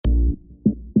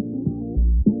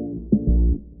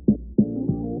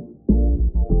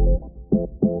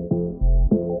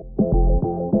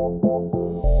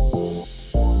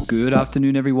Good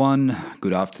afternoon, everyone.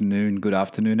 Good afternoon,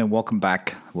 and welcome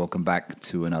back. Welcome back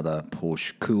to another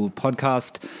Porsche Cool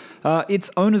podcast.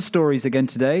 It's owner stories again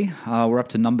today. We're up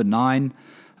to number 9.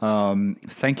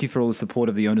 Thank you for all the support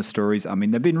of the owner stories. I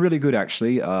mean, they've been really good,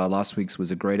 actually. Last week's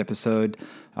was a great episode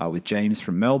with James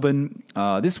from Melbourne.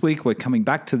 This week, we're coming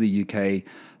back to the UK,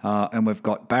 and we've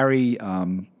got Barry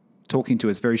talking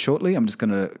to us very shortly. I'm just going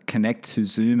to connect to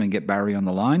Zoom and get Barry on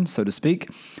the line, so to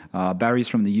speak. Barry's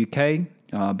from the UK.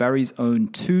 Barry's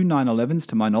owned 2 911s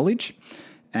to my knowledge,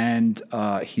 and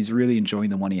he's really enjoying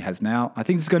the one he has now. I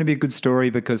think this is going to be a good story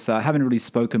because I haven't really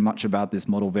spoken much about this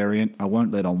model variant. I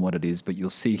won't let on what it is, but you'll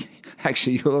see.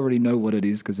 Actually, you'll already know what it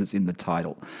is because it's in the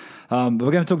title. But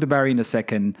we're going to talk to Barry in a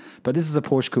second. But this is a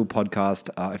Porsche Cool podcast.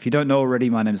 If you don't know already,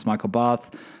 my name is Michael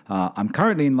Barth. I'm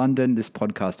currently in London. This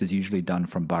podcast is usually done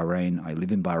from Bahrain. I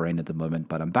live in Bahrain at the moment,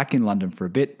 but I'm back in London for a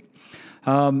bit.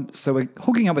 So we're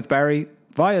hooking up with Barry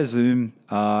via Zoom,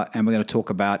 and we're going to talk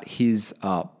about his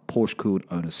Porsche Cooled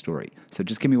owner story. So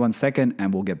just give me 1 second,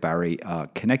 and we'll get Barry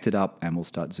connected up, and we'll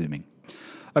start Zooming.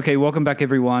 Okay, welcome back,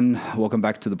 everyone. Welcome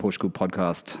back to the Porsche Cooled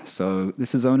podcast. So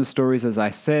this is owner stories, as I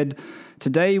said.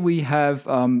 Today we have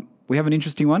an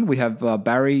interesting one. We have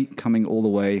Barry coming all the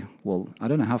way. Well, I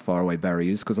don't know how far away Barry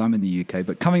is because I'm in the UK,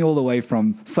 but coming all the way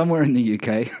from somewhere in the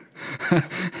UK.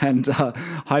 And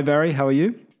hi, Barry. How are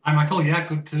you? Hi, Michael. Yeah,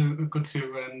 good to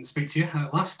speak to you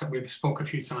at last. We've spoke a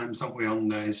few times, haven't we, on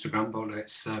Instagram? But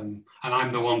it's and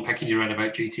I'm the one pecking your head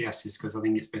about GTSs because I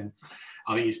think it's been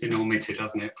omitted,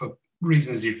 hasn't it, for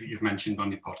reasons you've mentioned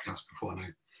on your podcast before now.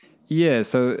 Yeah.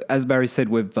 So as Barry said,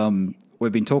 we've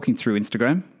been talking through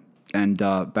Instagram, and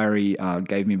Barry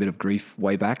gave me a bit of grief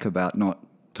way back about not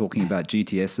talking about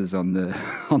GTSs on the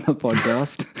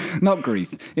podcast. Not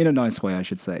grief, in a nice way, I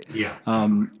should say. Yeah.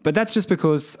 But that's just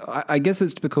because I guess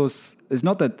it's because it's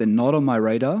not that they're not on my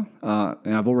radar,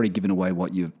 and I've already given away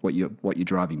what you're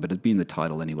driving, but it'd be in the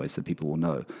title anyway, so people will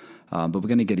know. But we're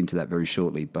going to get into that very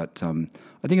shortly. But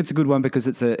I think it's a good one because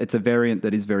it's a variant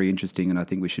that is very interesting, and I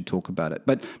think we should talk about it.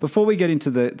 But before we get into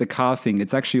the car thing,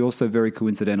 it's actually also very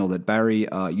coincidental that Barry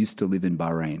used to live in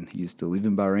Bahrain. He used to live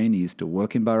in Bahrain. He used to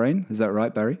work in Bahrain. Is that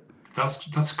right, Barry?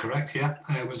 That's correct. Yeah,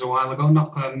 it was a while ago,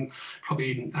 not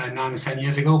probably 9 or 10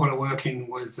 years ago. But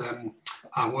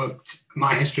I worked.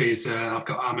 My history is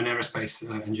I'm an aerospace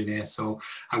engineer, so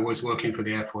I was working for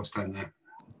the Air Force down there.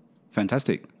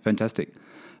 Fantastic.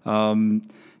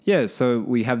 Yeah, so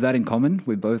we have that in common.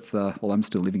 We both, I'm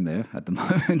still living there at the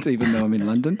moment, even though I'm in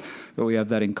London, but we have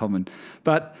that in common.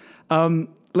 But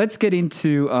let's get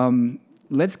into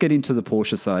the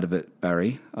Porsche side of it,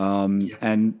 Barry.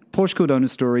 And Porsche Cooled owner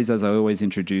stories, as I always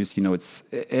introduce, it's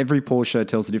every Porsche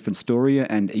tells a different story,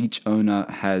 and each owner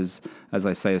has, as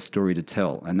I say, a story to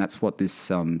tell, and that's what this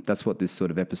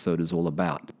sort of episode is all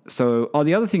about. So,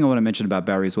 the other thing I want to mention about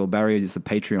Barry as well, Barry is a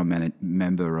Patreon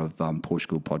member of Porsche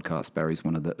Cooled podcast. Barry's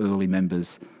one of the early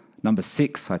members, number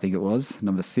 6, I think it was,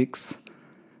 number 6.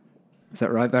 Is that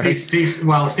right, Barry? Steve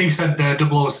said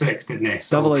 006, didn't he?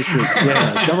 So. 006,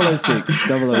 yeah,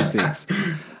 006.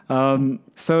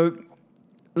 So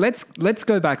let's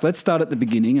go back. Let's start at the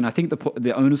beginning, and I think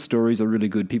the owner stories are really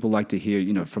good. People like to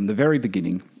hear, from the very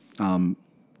beginning.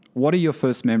 What are your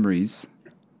first memories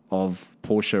of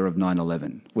Porsche of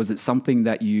 911? Was it something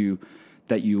that you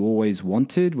always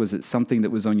wanted? Was it something that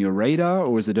was on your radar,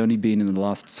 or has it only been in the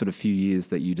last sort of few years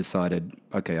that you decided,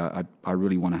 okay, I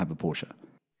really want to have a Porsche?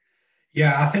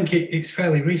 Yeah, I think it's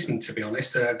fairly recent, to be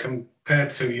honest, compared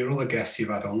to your other guests you've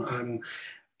had on.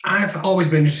 I've always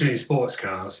been interested in sports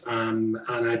cars, and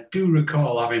I do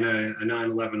recall having a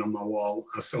 911 on my wall,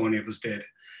 as so many of us did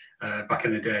back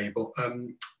in the day. But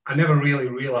I never really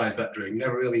realised that dream,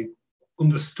 never really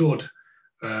understood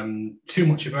too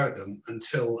much about them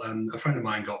until a friend of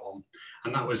mine got one,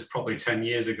 and that was probably 10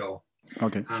 years ago.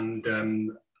 Okay. And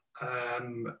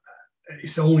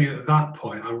it's only at that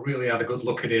point I really had a good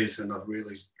look at his, and I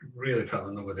really fell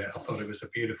in love with it. I thought it was a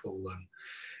beautiful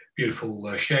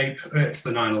shape. It's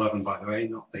the 911, by the way,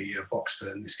 not the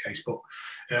Boxster in this case. But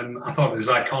I thought it was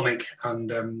iconic,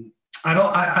 and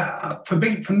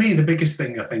for me, the biggest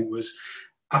thing I think was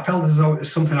I felt as though it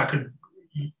was something I could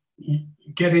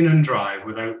get in and drive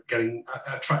without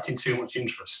attracting too much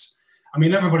interest. I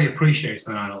mean, everybody appreciates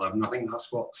the 911. I think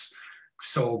that's what's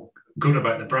so good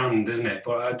about the brand, isn't it?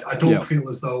 But I don't feel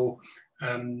as though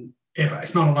if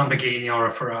it's not a Lamborghini or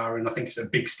a Ferrari, and I think it's a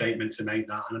big statement to make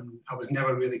that, and I was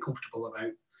never really comfortable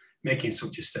about making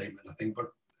such a statement, I think. But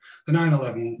the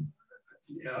 911,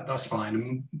 yeah, that's fine.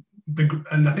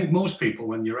 And I think most people,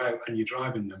 when you're out and you're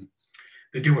driving them,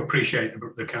 they do appreciate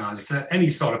the cars. If they're any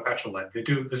sort of petrol led, they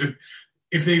do.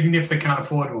 even if they can't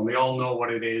afford one, they all know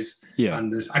what it is. Yeah.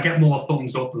 And I get more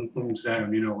thumbs up than thumbs down,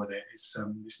 with it.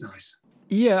 It's nice.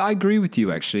 Yeah, I agree with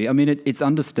you, actually. I mean, it's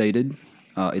understated.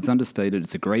 It's understated.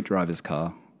 It's a great driver's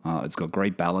car. It's got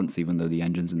great balance, even though the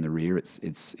engine's in the rear.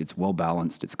 It's well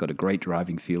balanced. It's got a great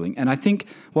driving feeling. And I think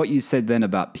what you said then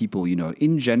about people,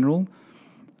 in general,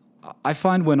 I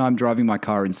find when I'm driving my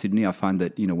car in Sydney, I find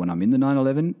that, when I'm in the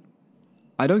 911,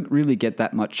 I don't really get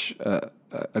that much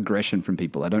aggression from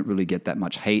people. I don't really get that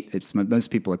much hate.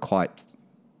 Most people are quite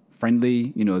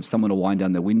friendly. If someone will wind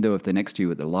down their window, if they're next to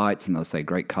you at the lights and they'll say,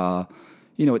 great car.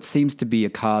 It seems to be a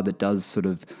car that does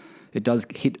it does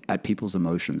hit at people's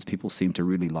emotions. People seem to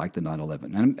really like the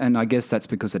 911. And I guess that's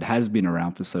because it has been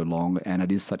around for so long and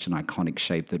it is such an iconic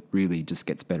shape that really just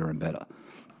gets better and better.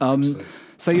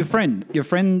 So your friend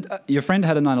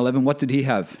had a 911. What did he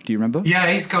have? Do you remember? Yeah,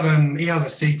 he has a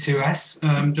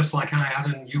C2S, just like I had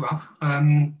and you have.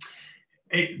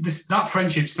 That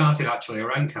friendship started actually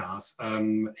around cars.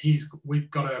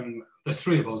 There's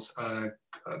three of us.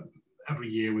 Every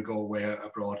year we go away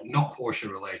abroad, not Porsche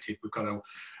related.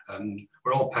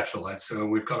 We're all petrol heads, so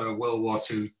we've got a World War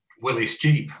II Willys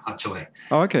Jeep actually.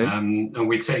 Oh, okay. And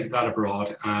we take that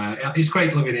abroad. It's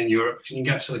great living in Europe because you can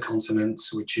get to the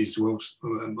continents, which is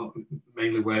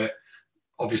mainly where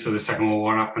obviously the Second World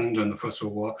War happened and the First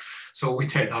World War. So we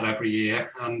take that every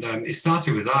year, and it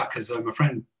started with that because my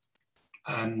friend.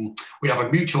 We have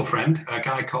a mutual friend, a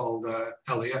guy called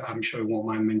Elliot. I'm sure he won't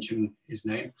mind mentioning his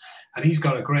name. And he's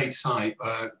got a great site,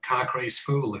 Car Craze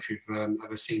Fool, if you've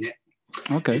ever seen it.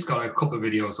 Okay. He's got a couple of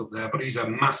videos up there, but he's a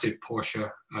massive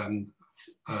Porsche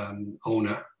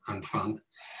owner and fan.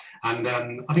 And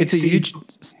I think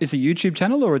it's a YouTube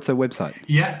channel or it's a website?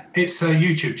 Yeah, it's a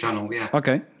YouTube channel, yeah.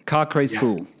 Okay. Car Craze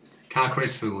Fool. Car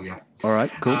Craze Fool, yeah. All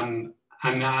right, cool.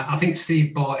 And I think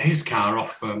Steve bought his car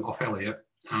off Elliot.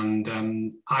 And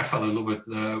I fell in love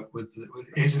with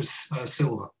his was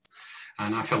silver,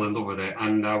 and I fell in love with it.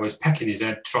 And I was pecking his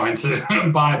head trying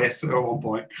to buy this at one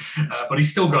point, but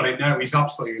he's still got it now. He's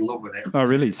absolutely in love with it. Oh,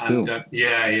 really? Still? And,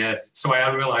 yeah. So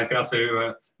I realised I had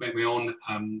to make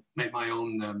my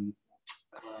own.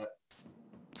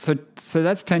 So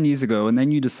that's 10 years ago, and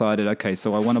then you decided, okay,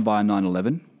 so I want to buy a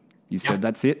 911. You said,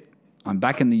 That's it. I'm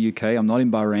back in the UK. I'm not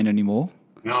in Bahrain anymore.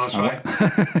 No, that's right.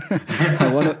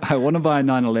 I want to buy a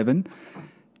 911.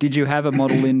 Did you have a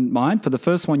model in mind for the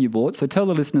first one you bought? So tell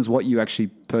the listeners what you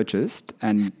actually purchased,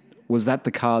 and was that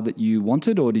the car that you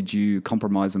wanted, or did you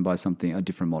compromise and buy a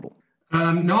different model?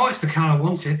 No, it's the car I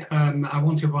wanted. I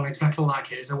wanted one exactly like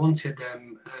his. I wanted a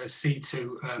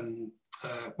C2.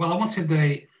 I wanted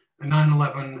the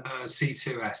 911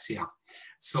 C2S. Yeah.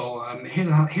 So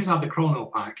his had the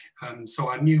chrono pack. So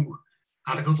I knew.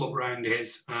 Had a good look around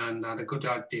his and had a good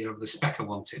idea of the spec I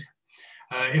wanted.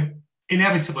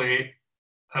 Inevitably,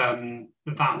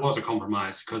 that was a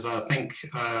compromise because I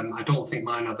don't think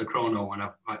mine had the chrono when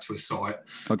I actually saw it.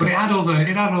 Okay. But it had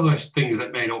other things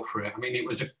that made up for it. I mean, it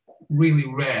was a really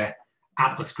rare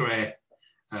Atlas Grey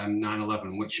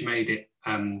 911, which made it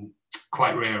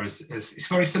quite rare. As it's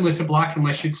very similar to black,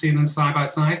 unless you'd seen them side by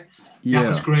side. Yeah. The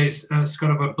Atlas Grey's got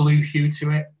a blue hue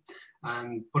to it.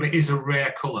 But it is a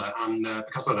rare colour, and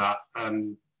because of that, I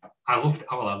love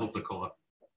the colour.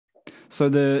 So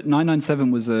the 997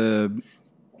 was a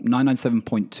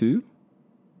 997.2?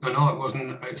 No, it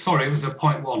wasn't. Sorry, it was a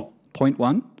 0.1.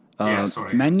 0.1? Yeah,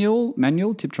 sorry. Manual,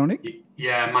 Tiptronic?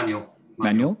 Yeah, manual.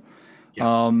 Manual?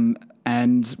 Yeah.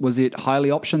 And was it highly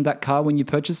optioned, that car, when you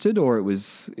purchased it, or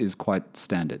is quite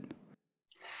standard?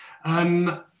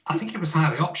 I think it was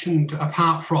highly optioned,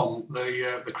 apart from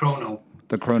the chrono.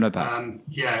 The chrono pack.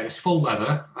 It's full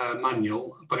leather,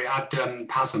 manual, but it had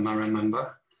PASM, I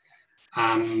remember.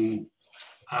 It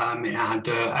had,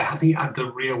 I think it had the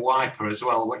rear wiper as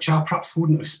well, which I perhaps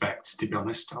wouldn't expect, to be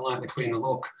honest. I like the cleaner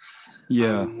look.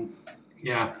 Yeah.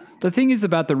 The thing is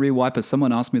about the rear wiper,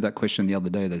 someone asked me that question the other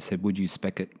day. They said, would you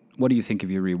spec it? What do you think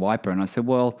of your rear wiper? And I said,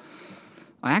 well,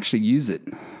 I actually use it.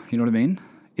 You know what I mean?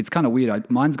 It's kind of weird.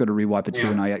 Mine's got a rear wiper too,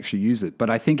 and I actually use it. But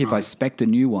I think if I spec'd a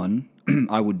new one,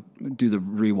 I would do the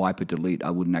rear wiper delete.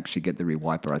 I wouldn't actually get the rear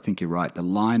wiper. I think you're right. The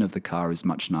line of the car is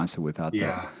much nicer without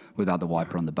the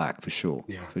wiper on the back, for sure.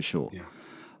 Yeah. For sure. Yeah.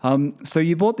 So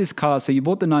you bought this car. So you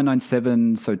bought the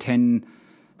 997. So 10.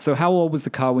 So how old was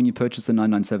the car when you purchased the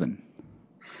 997?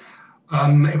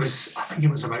 It was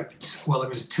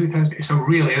 2000. It's a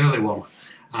really early one,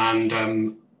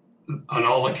 and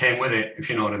all that came with it, if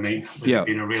you know what I mean. With it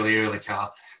being a really early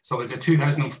car. So it was a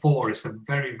 2004. It's the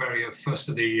very, very first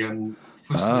of the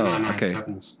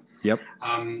 997s. Okay. Yep.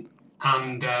 I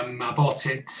bought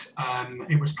it.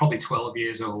 It was probably 11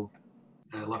 years old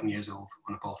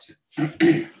when I bought it.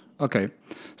 Okay.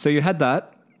 So you had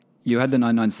that. You had the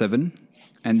 997,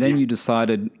 and then you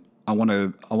decided I want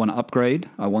to upgrade.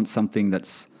 I want something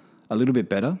that's a little bit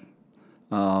better,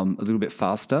 a little bit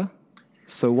faster.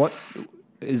 So what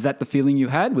is that? The feeling you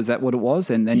had, was that what it was?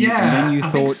 And then you I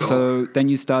thought think so. Then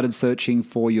you started searching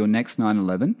for your next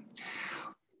 911.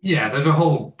 Yeah, there's a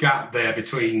whole gap there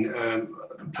between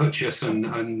purchase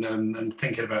and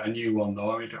thinking about a new one.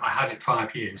 Though I had it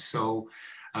 5 years, so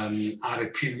I had a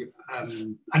few.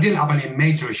 I didn't have any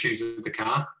major issues with the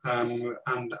car, and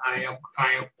I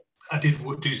did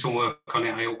do some work on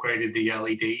it. I upgraded the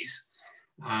LEDs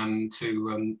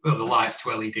to the lights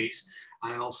to LEDs.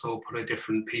 I also put a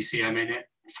different PCM in it.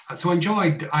 So I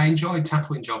enjoyed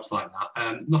tackling jobs like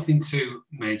that. Nothing too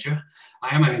major.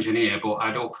 I am an engineer, but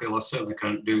I don't feel I certainly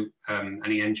can't do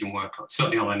any engine work.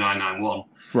 Certainly on the 991.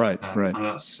 Right. And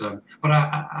that's. But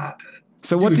I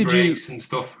so what did brakes and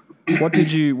stuff. What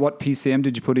PCM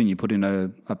did you put in? You put in a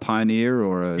Pioneer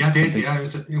or a... Yeah, I did. Yeah, it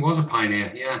was a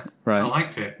Pioneer. Yeah, right. I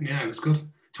liked it. Yeah, it was good.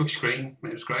 Touch screen.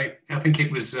 It was great. I think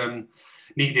it was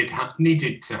needed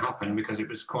to happen because it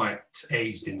was quite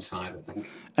aged inside, I think.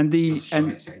 And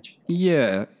its age.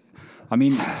 Yeah, I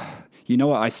mean, you know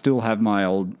what? I still have my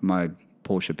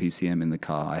Porsche PCM in the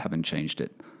car. I haven't changed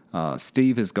it.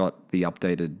 Steve has got the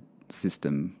updated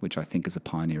system, which I think is a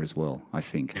Pioneer as well. I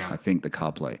think the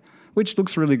CarPlay, which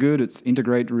looks really good. It's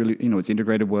integrated it's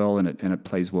integrated well and it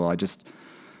plays well. I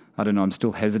don't know. I'm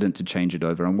still hesitant to change it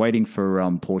over. I'm waiting for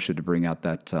Porsche to bring out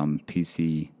that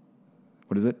PCCM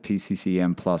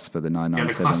Plus for the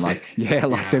 997,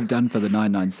 like they've done for the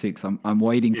 996. I'm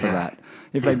waiting for that.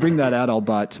 If they bring that out, I'll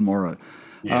buy it tomorrow.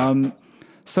 Yeah.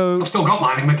 So I've still got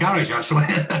mine in my garage, actually.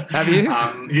 Have you?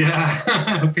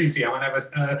 PCM.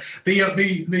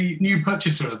 The new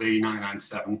purchaser of the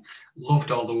 997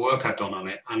 loved all the work I'd done on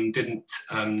it and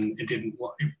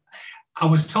I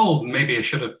was told maybe I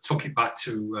should have took it back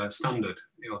to standard,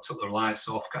 took the lights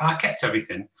off. I kept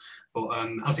everything, but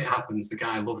as it happens, the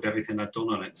guy loved everything I'd done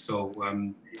on it. So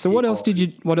what else did you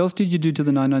do to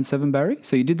the 997, Barry?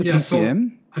 So you did the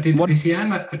PCM. So I did the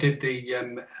PCM. I did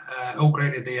the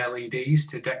upgraded the LEDs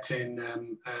to decked in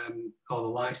all the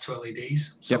lights to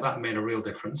LEDs. So that made a real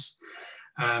difference.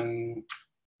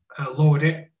 Lowered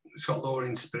it. It's got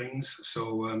lowering springs,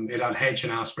 so it had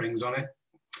H&R springs on it,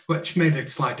 which made a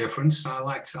slight difference. I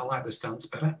liked the stance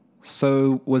better.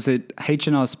 So was it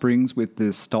H&R springs with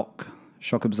the stock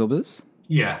shock absorbers?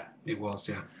 Yeah, it was,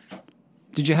 yeah.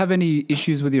 Did you have any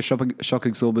issues with your shock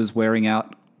absorbers wearing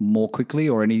out more quickly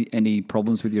or any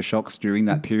problems with your shocks during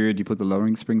that period you put the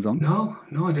lowering springs on? No,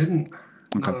 I didn't.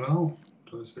 Okay. Not at all.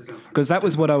 Because that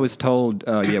was what I was told.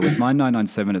 With my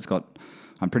 997,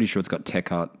 I'm pretty sure it's got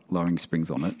Tecart lowering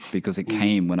springs on it because it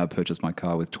came when I purchased my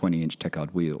car with 20-inch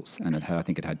Tecart wheels, and I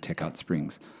think it had Tecart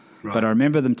springs. Right. But I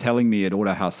remember them telling me at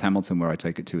Auto House Hamilton, where I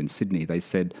take it to in Sydney, they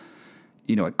said,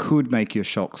 it could make your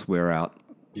shocks wear out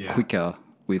quicker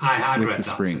with the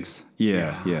springs.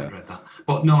 I read that.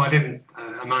 But no, I didn't.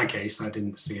 In my case, I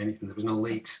didn't see anything. There was no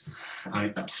leaks.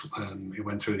 It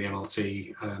went through the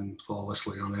MLT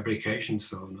flawlessly on every occasion.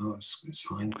 So no, it's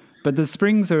fine. But the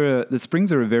springs are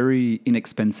a very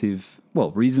inexpensive,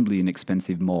 reasonably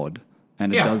inexpensive mod.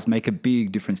 And it does make a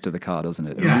big difference to the car, doesn't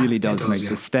it? It really does make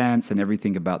the stance and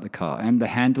everything about the car. And the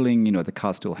handling, the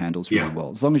car still handles really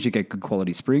well. As long as you get good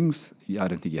quality springs, I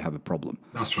don't think you have a problem.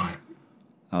 That's right.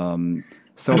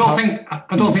 So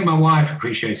I don't think my wife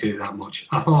appreciated it that much.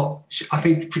 I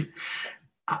think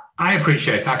I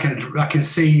appreciate it. I can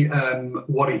see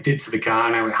what it did to the car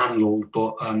and how it handled,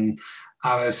 but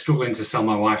I was struggling to sell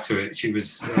my wife to it. She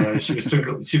was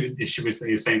struggling. She was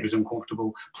saying it was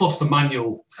uncomfortable. Plus the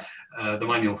manual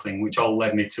thing, which all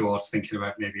led me towards thinking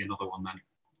about maybe another one then,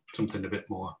 something a bit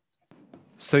more.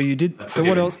 So you did. So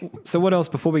what else? So what else?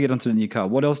 Before we get onto the new car,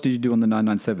 what else did you do on the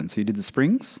 997? So you did the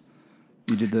springs,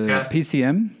 you did the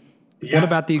PCM. Yeah, what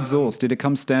about the exhaust? Did it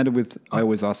come standard with? I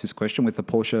always ask this question with the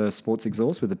Porsche Sports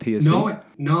exhaust with the PSC.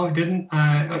 No, it didn't.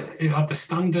 It had the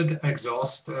standard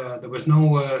exhaust. There was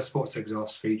no sports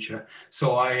exhaust feature.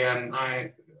 So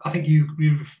I think you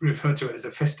referred to it as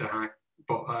a Fister hack,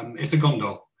 but it's a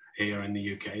Gondo here in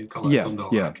the UK. They call it a Gondo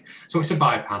hack. So it's a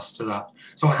bypass to that.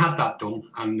 So I had that done,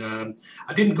 and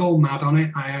I didn't go mad on it.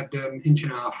 I had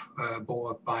 1.5-inch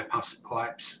bore bypass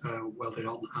pipes welded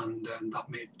on, and that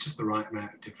made just the right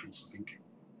amount of difference, I think.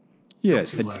 Yeah,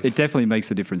 it definitely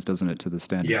makes a difference, doesn't it, to the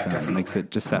standard sound? Definitely. It makes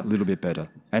it just that little bit better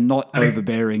and not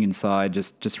overbearing inside,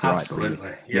 just right. Absolutely,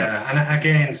 really. Yeah. And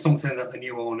again, something that the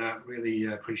new owner really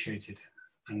appreciated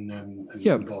and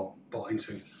bought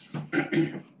into.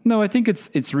 No, I think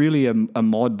it's really a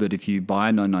mod that if you buy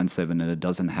a 997 and it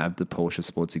doesn't have the Porsche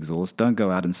Sports exhaust, don't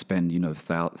go out and spend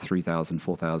 3,000,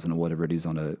 4,000 or whatever it is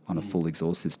on a full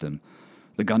exhaust system.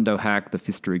 The Gundo Hack, the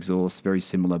Fister exhaust, very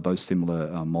similar, both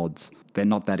similar mods. They're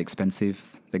not that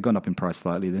expensive. They've gone up in price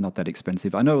slightly. They're not that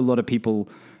expensive. I know a lot of people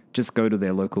just go to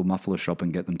their local muffler shop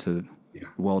and get them to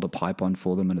weld a pipe on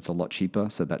for them, and it's a lot cheaper.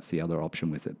 So that's the other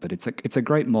option with it. But it's a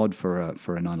great mod for a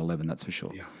 911, that's for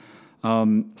sure. Yeah.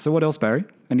 So what else, Barry?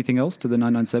 Anything else to the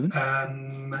 997?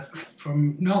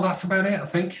 No, that's about it, I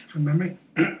think, from memory.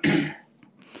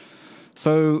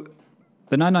 So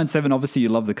the 997, obviously you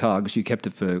love the car because you kept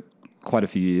it for quite a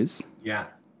few years. Yeah.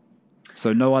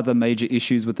 So no other major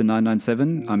issues with the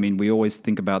 997? I mean, we always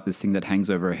think about this thing that hangs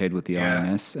over our head with the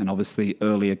IMS, and obviously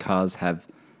earlier cars have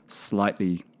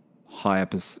slightly higher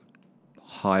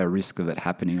risk of it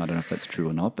happening. I don't know if that's true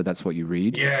or not, but that's what you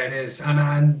read. Yeah, it is.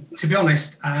 And to be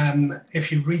honest,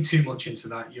 if you read too much into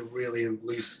that, you'll really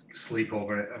lose sleep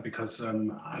over it because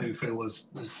I do feel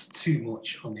there's too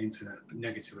much on the internet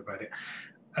negative about it.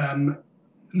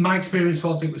 My experience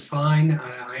was it was fine.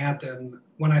 I had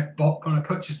when I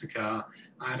purchased the car,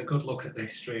 I had a good look at the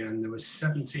history, and there was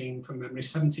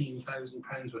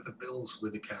 £17,000 worth of bills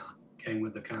with the car. Came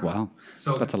with the car. Wow,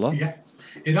 so that's a lot. Yeah,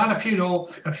 it had a few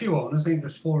owners. I think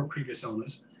there's 4 previous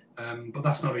owners, but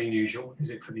that's not unusual, is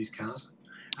it, for these cars?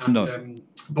 And, no.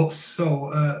 But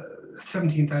so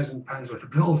 £17,000 worth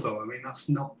of bills, though. I mean, that's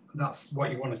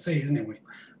what you want to see, isn't it?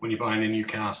 When you're buying a new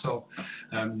car. So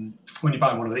when you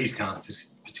buy one of these cars,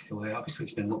 particularly, obviously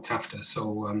it's been looked after.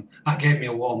 So that gave me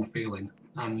a warm feeling,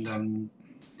 and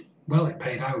well, it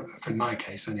paid out in my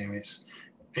case anyway.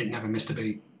 It never missed a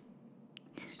beat.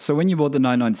 So when you bought the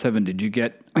 997, did you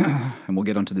get, and we'll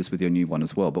get onto this with your new one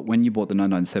as well, but when you bought the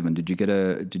 997, did you get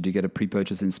a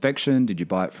pre-purchase inspection? Did you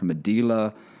buy it from a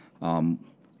dealer? No.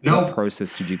 What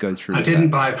process did you go through? I didn't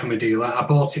buy it from a dealer. I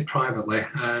bought it privately,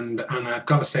 and I've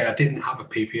got to say I didn't have a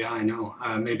PPI. No,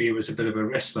 maybe it was a bit of a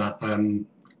risk that,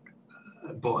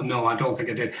 but no, I don't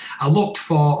think I did. I looked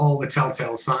for all the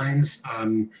telltale signs.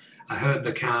 I heard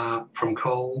the car from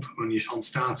cold when you're on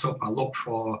startup. I looked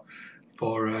for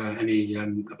any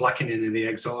blackening in the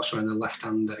exhaust or in the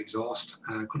left-hand exhaust.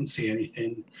 I couldn't see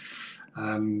anything.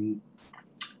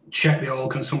 Checked the oil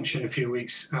consumption a few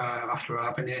weeks after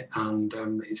having it, and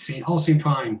it all seemed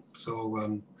fine.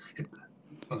 So,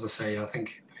 as I say, I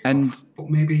think. But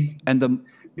maybe. And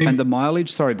the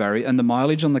mileage. Sorry, Barry. And the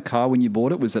mileage on the car when you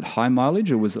bought it, was it high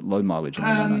mileage or was it low mileage?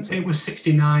 It was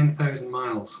 69,000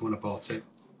 miles when I bought it.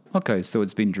 Okay, so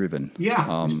it's been driven.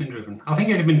 Yeah, it's been driven. I think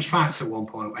it had been tracked at one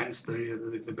point, hence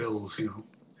the bills,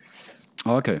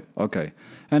 Oh, okay.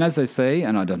 And as they say,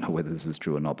 and I don't know whether this is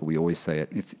true or not, but we always say it,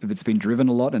 if it's been driven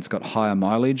a lot and it's got higher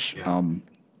mileage,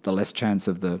 the less chance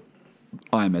of the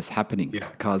IMS happening. Yeah.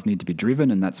 Cars need to be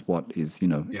driven, and that's what is,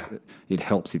 it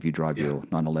helps if you drive your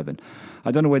 911.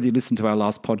 I don't know whether you listened to our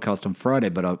last podcast on Friday,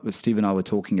 but Steve and I were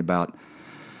talking about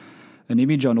an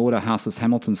image on Autohouse's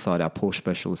Hamilton site, our Porsche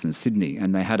specialist in Sydney,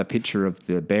 and they had a picture of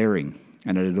the bearing,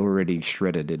 and it had already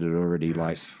shredded. It had already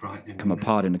come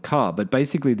apart in a car. But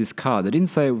basically this car, they didn't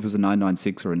say it was a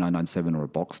 996 or a 997 or a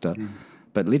Boxster,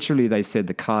 but literally they said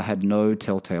the car had no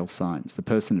telltale signs. The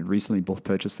person that recently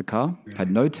purchased the car had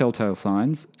no telltale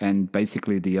signs, and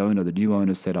basically the new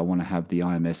owner said, I want to have the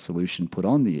IMS solution put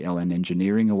on, the LN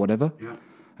engineering or whatever. Yeah.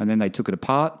 And then they took it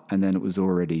apart, and then it had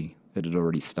already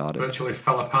started. Virtually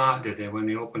fell apart, did they, when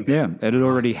they opened it? Yeah, it had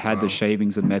already had the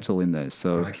shavings of metal in there.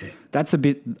 So that's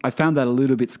I found that a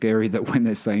little bit scary that when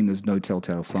they're saying there's no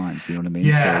telltale signs, you know what I mean?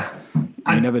 Yeah. So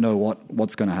you never know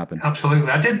what's going to happen. Absolutely.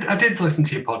 I did listen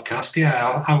to your podcast.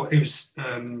 Yeah,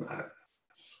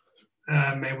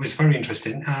 it was very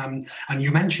interesting. And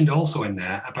you mentioned also in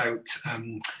there about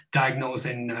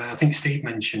diagnosing, I think Steve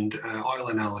mentioned oil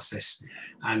analysis.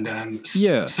 And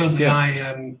certainly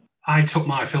I took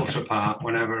my filter apart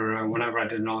whenever I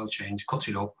did an oil change, cut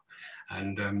it up,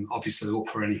 and obviously look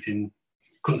for anything.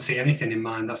 Couldn't see anything in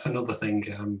mine. That's another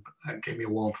thing that gave me a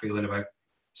warm feeling about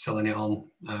selling it on,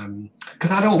 because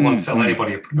I don't want to sell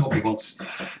anybody. Nobody wants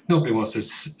to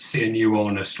see a new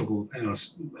owner struggle, and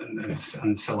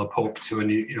sell a pup to a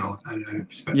new, and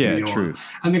expect a new true. owner.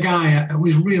 And the guy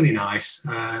was really nice.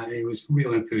 He was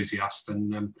real enthusiastic,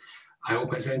 and I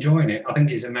hope he's enjoying it. I think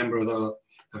he's a member of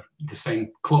the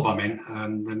same club I'm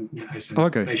in. It's a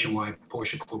nationwide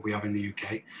Porsche club we have in the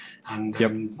UK, and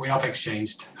we have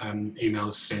exchanged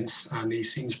emails since, and he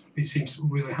seems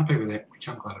really happy with it, which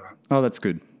I'm glad about. Oh, that's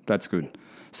good.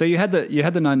 So you had the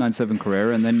 997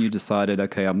 Carrera, and then you decided,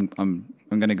 okay, I'm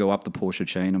going to go up the Porsche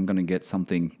chain. I'm going to get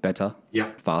something better,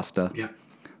 faster. Yeah.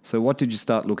 So what did you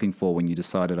start looking for when you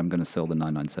decided I'm going to sell the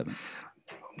 997?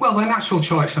 Well, the natural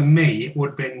choice for me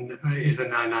would have been is the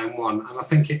 991, and I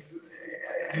think it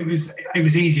was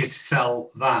easier to sell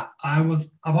that. I've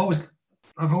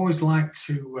always liked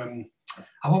to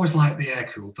I've always liked the air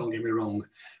cooled. Don't get me wrong,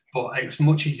 but it was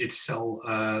much easier to sell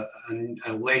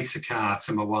a later car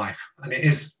to my wife, and it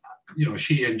is.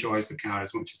 She enjoys the car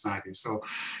as much as I do, so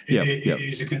it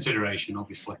is a consideration,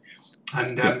 obviously.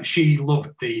 And she loved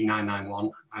the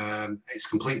 991. It's a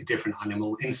completely different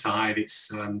animal. Inside,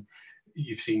 it's I'm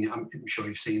sure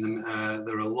you've seen them.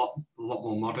 They're a lot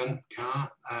more modern car.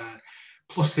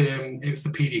 Plus, it was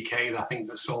the PDK that I think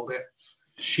that sold it.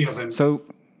 She hasn't. So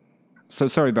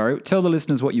sorry, Barry. Tell the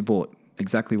listeners what you bought.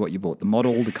 Exactly what you bought. The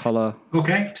model, the color.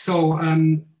 Okay, so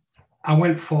I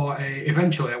went for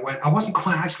eventually I wasn't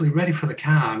quite actually ready for the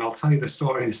car, and I'll tell you the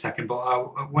story in a second,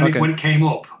 but when it came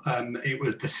up,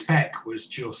 the spec was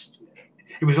just,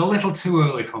 it was a little too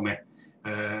early for me.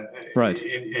 Right.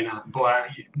 But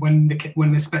when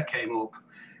the spec came up,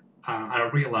 and I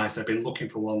realised I'd been looking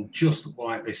for one just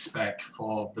like this spec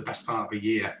for the best part of a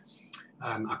year.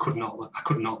 I could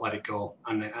not let it go,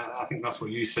 and I think that's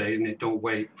what you say, isn't it? Don't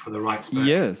wait for the right spec.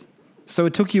 Yes. So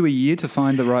it took you a year to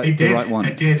find the right one.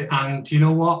 It did, and you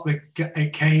know what?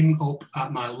 It came up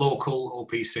at my local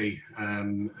OPC.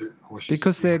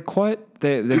 Because they're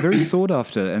very sought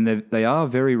after, and they are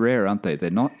very rare, aren't they? They're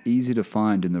not easy to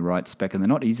find in the right spec, and they're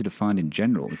not easy to find in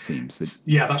general. It seems.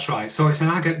 Yeah, that's right. So it's an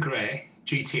agate grey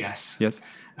GTS. Yes.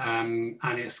 And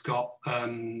it's got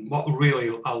what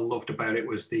really I loved about it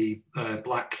was the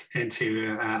black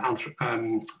interior,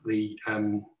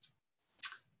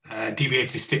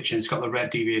 deviated stitching. It's got the red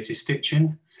deviated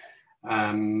stitching,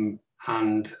 and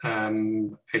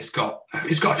it's got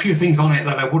a few things on it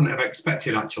that I wouldn't have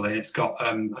expected. Actually, it's got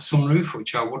a sunroof,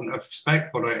 which I wouldn't have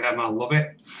expected, but I love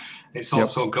it. It's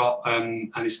also got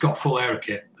and it's got full aero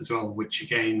kit as well, which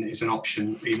again is an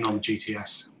option even on the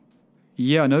GTS.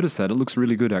 Yeah, I noticed that. It looks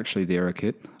really good, actually, the aero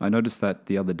kit. I noticed that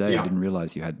the other day. Yeah. I didn't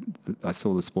realize I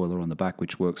saw the spoiler on the back,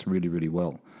 which works really, really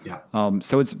well. Yeah.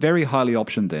 So it's very highly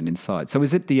optioned then inside. So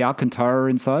is it the Alcantara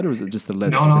inside, or is it just the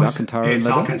leather? No, it's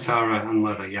Alcantara and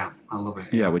leather. Yeah, I love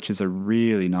it. Yeah, which is a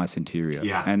really nice interior.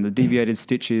 Yeah. And the deviated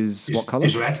stitch is what color?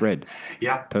 Is red. Red.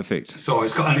 Yeah. Perfect. So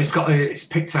it's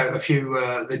picked out a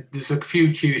few. There's a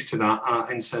few cues to that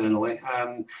internally.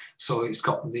 So it's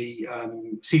got the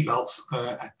seat belts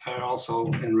are also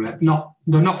in red.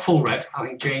 They're not full red. I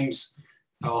think James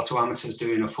Auto Amateur's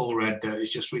doing a full red.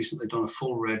 He's just recently done a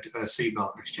full red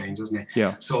seatbelt exchange, hasn't he?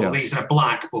 Yeah. So these are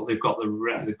black, but they've got the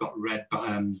red. They've got red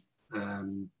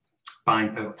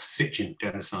stitching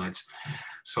down the sides.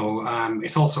 So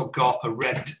it's also got a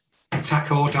red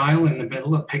tacho dial in the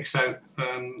middle that picks out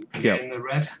the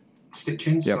red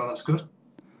stitching. So that's good.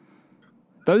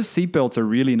 Those seat belts are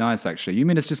really nice, actually. You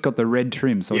mean it's just got the red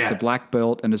trim, so it's a black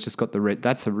belt and it's just got the red.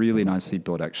 That's a really nice seat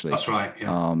belt, actually. That's right.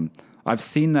 Yeah. I've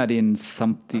seen that in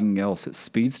something else. It's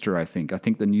Speedster, I think. I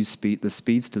think the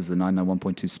Speedsters, the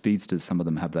 991.2 Speedsters, some of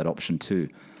them have that option too.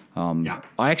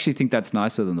 I actually think that's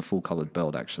nicer than the full-colored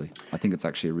belt, actually. I think it's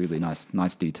actually a really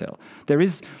nice detail.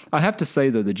 I have to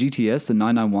say, though, the GTS, the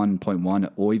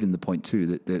 991.1 or even the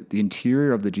 .2, the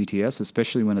interior of the GTS,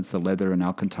 especially when it's the leather and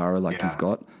Alcantara like you've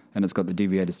got, and it's got the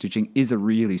deviated stitching, is a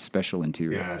really special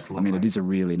interior. Yeah, it's lovely. I mean, it is a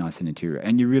really nice interior.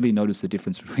 And you really notice the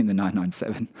difference between the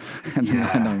 997 and the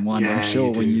 991, I'm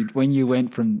sure, when you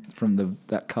went from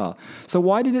that car. So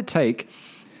why did it take...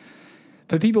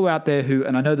 For people out there who,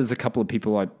 and I know there's a couple of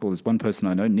people, there's one person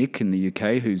I know, Nick in the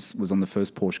UK, who was on the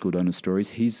first Porsche Good Owner Stories.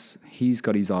 He's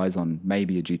got his eyes on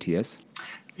maybe a GTS.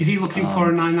 Is he looking for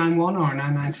a 991 or a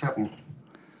 997?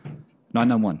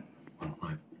 991. Oh,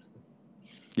 right.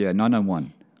 Yeah,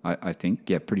 991, I think.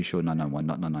 Yeah, pretty sure 991,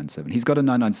 not 997. He's got a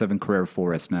 997 Carrera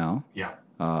 4S now. Yeah.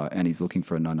 And he's looking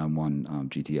for a 991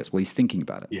 GTS. Well, he's thinking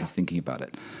about it. Yeah. He's thinking about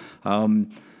it.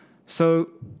 So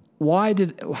why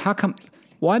did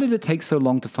it take so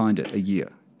long to find it, a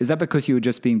year? Is that because you were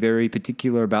just being very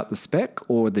particular about the spec,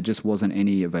 or there just wasn't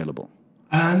any available?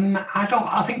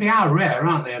 I think they are rare,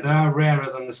 aren't they? They are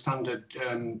rarer than the standard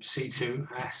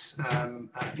C2S, and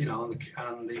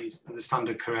the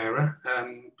standard Carrera.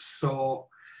 So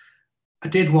I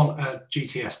did want a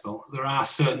GTS, though. There are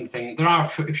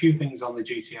a few things on the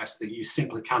GTS that you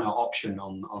simply cannot option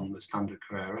on the standard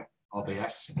Carrera or the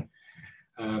S.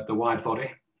 The wide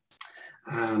body.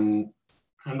 And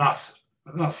it's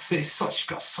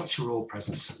got such a raw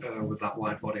presence with that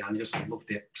wide body. I just loved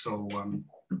it. So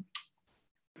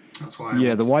that's why.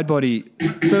 The wide body.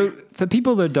 So for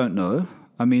people that don't know,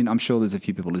 I mean, I'm sure there's a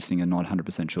few people listening and not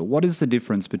 100% sure. What is the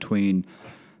difference between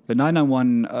the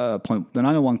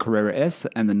 991 Carrera S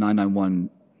and the 991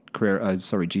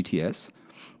 GTS?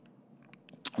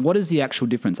 what is the actual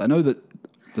difference? I know that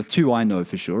the two I know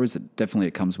for sure is that definitely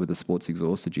it comes with a sports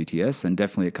exhaust, the GTS, and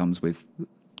definitely it comes with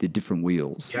the different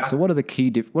wheels. Yeah. So what are the key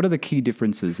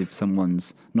differences if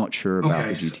someone's not sure about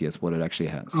the GTS, what it actually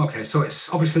has? Okay, so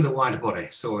it's obviously the wide body.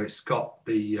 So it's got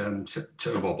the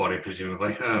turbo body,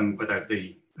 presumably, without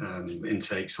the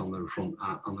intakes on the front,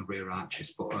 on the rear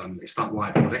arches, but it's that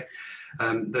wide body.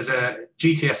 There's a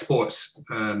GTS Sports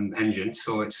engine,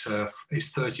 so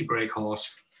it's 30 brake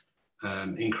horse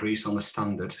increase on the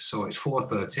standard, so it's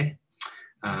 430,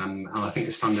 and I think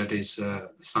the standard S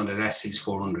is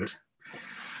 400.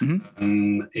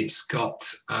 Mm-hmm. It's got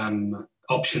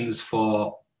options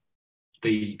for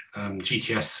the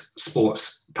GTS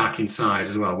Sports pack inside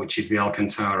as well, which is the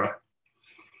Alcantara.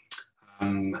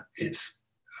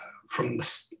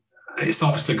 It's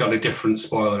obviously got a different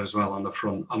spoiler as well on the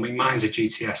front. I mean, mine's a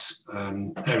GTS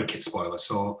AeroKit spoiler,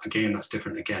 so again, that's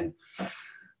different again.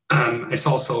 It's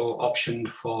also optioned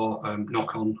for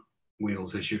knock-on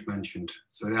wheels, as you've mentioned.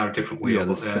 So they are a different wheel.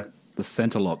 Yeah, the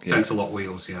center lock. Yeah. Center lock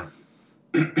wheels, yeah.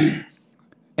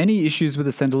 Any issues with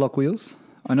the center lock wheels?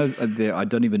 I know I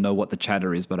don't even know what the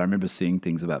chatter is, but I remember seeing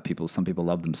things about people. Some people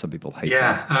love them, some people hate them.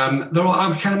 Yeah,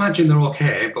 I can imagine they're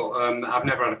okay, but I've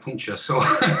never had a puncture, so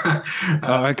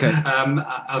okay.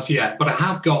 As yet. But I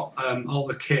have got all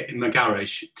the kit in my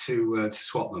garage to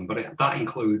swap them. But that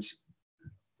includes,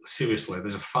 seriously,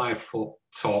 there's a 5-foot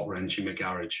torque wrench in my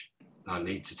garage that I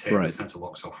need to take the center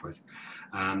locks off with.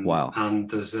 Wow! And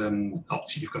there's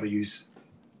you've got to use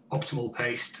optimal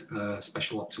paste,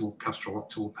 special optimal Castrol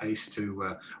optimal paste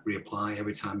to reapply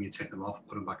every time you take them off,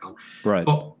 put them back on. Right.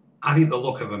 But I think the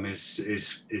look of them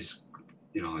is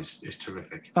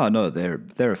terrific. Oh no,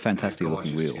 they're a fantastic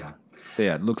looking wheel. Yeah.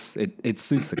 Yeah, it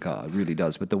suits the car, it really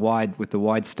does. With the wide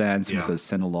stance, with those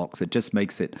center locks, it just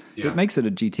makes it a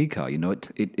GT car. You know,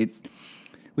 it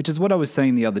which is what I was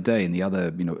saying the other day in the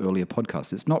other earlier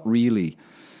podcast. It's not really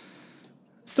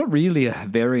a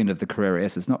variant of the Carrera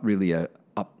S. It's not really a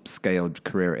upscaled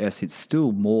Carrera S. It's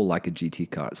still more like a GT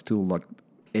car. It's still like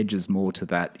edges more to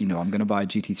that. I'm going to buy a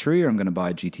GT3 or I'm going to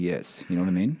buy a GTS. You know what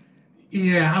I mean?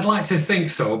 Yeah, I'd like to think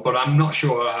so, but I'm not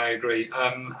sure I agree.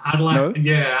 No?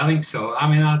 Yeah, I think so. I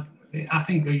mean, I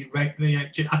think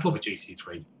I'd love a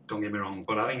GT3. Don't get me wrong,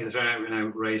 but I think it's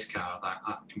an race car that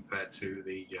compared to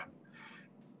the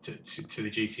to the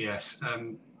GTS.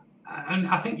 And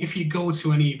I think if you go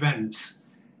to any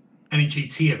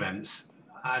GT events,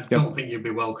 I don't think you'd be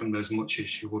welcomed as much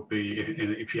as you would be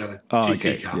if you had a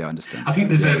GT car. Yeah, I understand. I think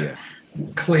there's a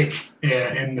clique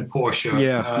in the Porsche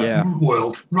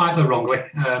world, rightly or wrongly.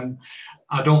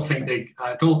 I don't think they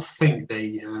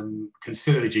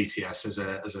consider the GTS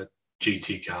as a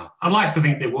GT car. I'd like to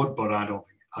think they would, but I don't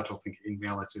think in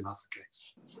reality that's the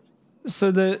case.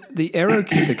 So the aero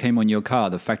kit that came on your car,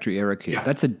 the factory aero kit,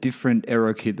 that's a different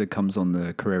aero kit that comes on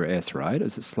the Carrera S, right?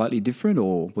 Is it slightly different,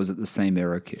 or was it the same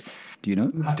aero kit? Do you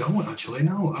know? I don't actually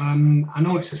know. I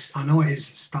know it is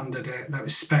standard. That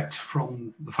was spec'd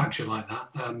from the factory like that.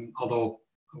 Although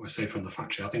I would say from the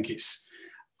factory, I think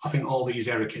all these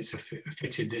aero kits are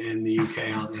fitted in the UK,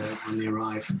 aren't they, when they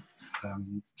arrive,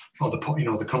 or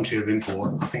the country of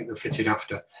import. I think they're fitted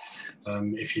after. But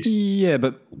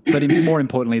more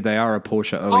importantly, they are a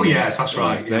Porsche OEM. Oh yeah, that's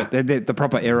right. Yeah. They're the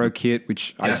proper aero kit,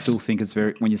 which I still think is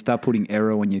very. When you start putting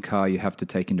aero in your car, you have to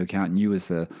take into account you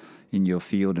as in your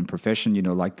field and profession,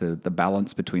 like the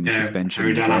balance between the suspension,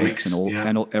 and brakes, and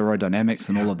all aerodynamics,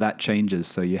 and all of that changes.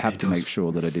 So you have to make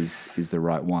sure that it is the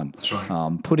right one. That's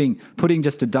right. Putting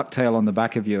just a ducktail on the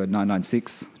back of your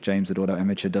 996 James at Auto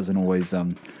Amateur doesn't always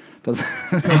work.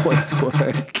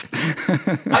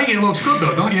 I think it looks good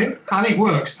though, don't you? I think it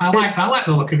works. I like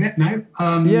the look of it now.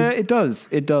 It does.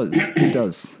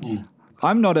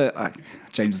 I'm not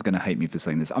James is going to hate me for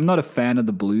saying this. I'm not a fan of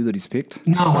the blue that he's picked.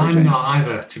 No, I'm not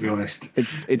either, to be honest.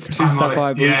 It's too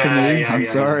sapphire blue for me. I'm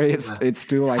sorry. It's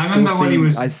still I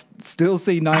still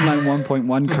see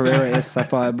 991.1 Carrera S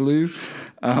sapphire blue.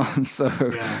 I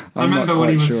remember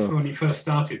when he first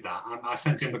started that. I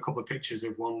sent him a couple of pictures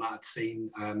of one that I'd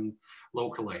seen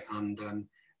locally, and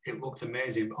it looked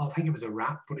amazing. I think it was a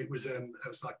wrap, but it was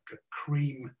like a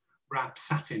cream wrap,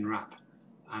 satin wrap.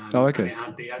 Okay. And it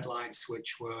had the headlights,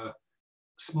 which were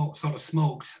smoked,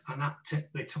 and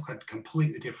they took a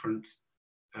completely different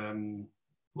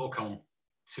look on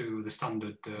to the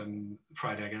standard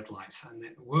Friday headlights, and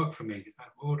it worked for me. It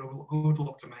would have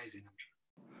looked amazing, I'm sure.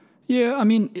 Yeah, I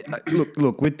mean,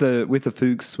 look with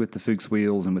the Fuchs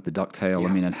wheels and with the ducktail.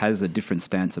 I mean, it has a different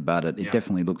stance about it. It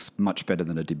definitely looks much better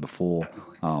than it did before.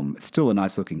 It's still a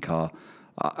nice looking car.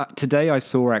 Today I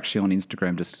saw actually on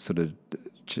Instagram, just to sort of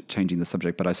changing the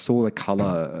subject, but I saw the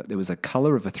color. There was a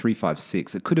color of a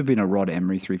 356. It could have been a Rod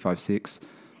Emery 356.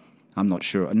 I'm not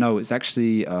sure. No, it's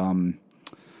actually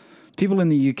people in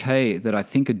the UK that I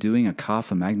think are doing a car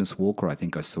for Magnus Walker, I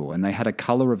think I saw, and they had a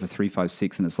color of a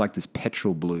 356, and it's like this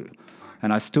petrol blue.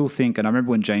 And I still think, and I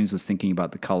remember when James was thinking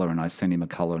about the color, and I sent him a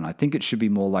color, and I think it should be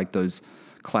more like those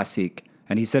classic,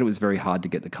 and he said it was very hard to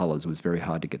get the colors, it was very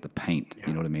hard to get the paint,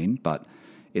 you know what I mean? But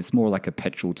it's more like a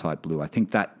petrol type blue. I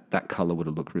think that color would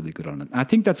have looked really good on it. And I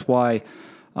think that's why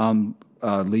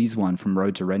Lee's one from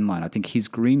Road to Renline, I think his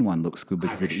green one looks good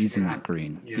because Irish, it is in that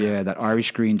green. Yeah, that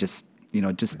Irish green just,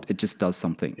 it just does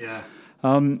something. Yeah.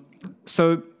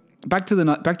 So back to the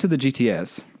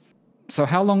GTS. So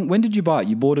when did you buy it?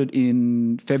 You bought it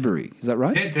in February, is that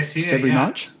right? I did this year. February, yeah.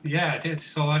 March? Yeah, I did.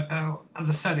 So as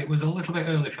I said, it was a little bit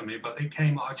early for me, but it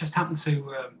came, I just happened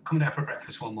to come down for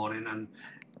breakfast one morning, and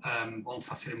on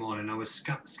Saturday morning I was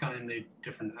scanning the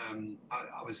different,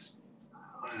 I was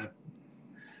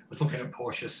looking at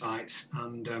Porsche sites,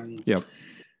 and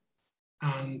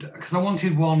and because I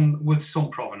wanted one with some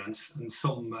provenance and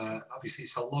some, obviously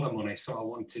it's a lot of money, so I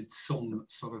wanted some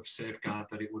sort of safeguard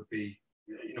that it would be,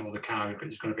 the car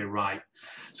is going to be right.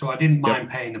 So I didn't mind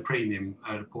paying the premium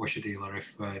at a Porsche dealer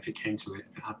if it came to it,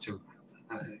 if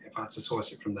I had to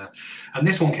source it from there. And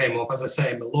this one came up, as I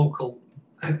say, in a local,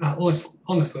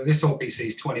 honestly, this OPC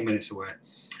is 20 minutes away.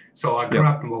 So I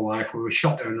grabbed my wife, we were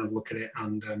shot down and look at it,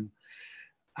 and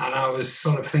I was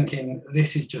sort of thinking,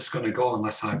 this is just going to go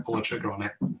unless I pull a trigger on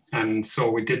it. And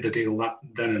so we did the deal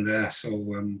then and there. So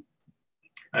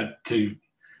to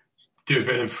do a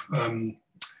bit of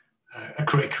a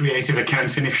creative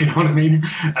accounting, if you know what I mean.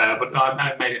 But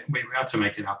I made it. We had to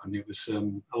make it happen. It was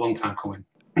a long time coming.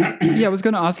 Yeah, I was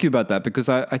going to ask you about that because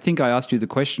I think I asked you the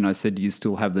question. I said, do you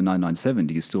still have the 997?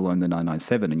 Do you still own the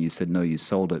 997? And you said, no, you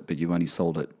sold it, but you only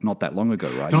sold it not that long ago,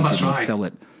 right? No, that's right. Sell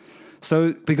it.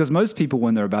 So, because most people,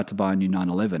 when they're about to buy a new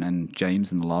 911, and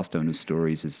James in the Last Owner's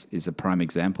Stories is a prime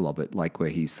example of it, like where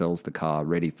he sells the car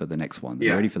ready for the next one,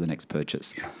 ready for the next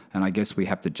purchase. Yeah. And I guess we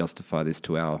have to justify this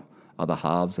to our other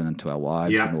halves and to our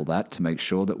wives and all that to make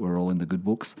sure that we're all in the good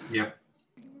books. Yeah.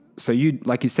 So you,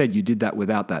 like you said, you did that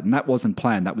without that, and that wasn't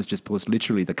planned. That was just because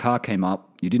literally the car came up,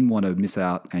 you didn't want to miss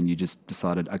out, and you just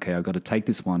decided, okay, I've got to take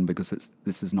this one because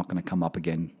this is not going to come up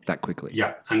again that quickly.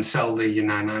 Yeah, and sell the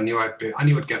 99. I knew I'd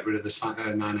get rid of the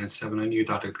 997. I knew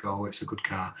that'd go. It's a good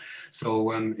car.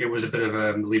 So it was a bit of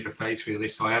a leap of faith, really.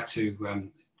 So I had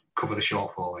to cover the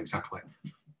shortfall, exactly.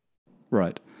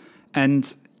 Right.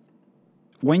 And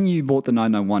when you bought the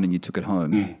 991 and you took it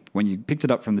home, when you picked it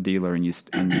up from the dealer and you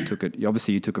took it,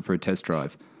 obviously you took it for a test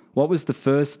drive. What was the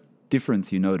first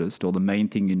difference you noticed, or the main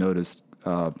thing you noticed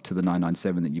to the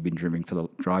 997 that you've been driving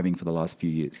for the last few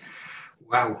years?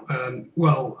 Wow.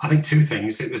 Well, I think two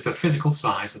things. It was the physical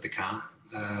size of the car.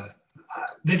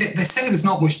 They say there's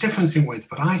not much difference in width,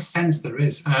 but I sense there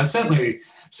is. Certainly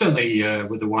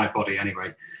with the wide body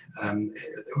anyway.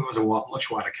 It was a much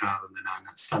wider car than the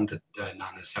standard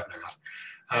 997 I had.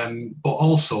 But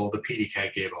also the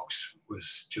PDK gearbox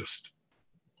was just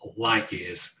light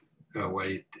years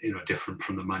away, different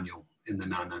from the manual in the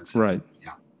 997. Right.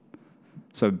 Yeah.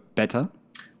 So better?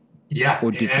 Yeah.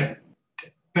 Or different?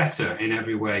 Better in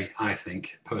every way, I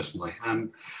think, personally.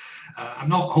 I'm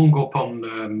not hung up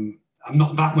on... I'm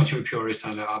not that much of a purist,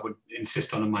 and I would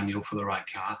insist on a manual for the right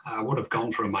car. I would have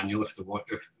gone for a manual if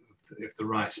the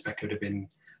right spec had been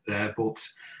there, but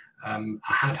I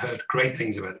had heard great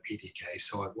things about the PDK,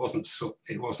 so it wasn't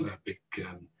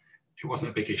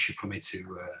a big issue for me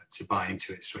to buy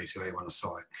into it straight away when I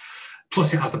saw it.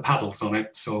 Plus, it has the paddles on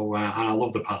it, so and I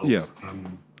love the paddles.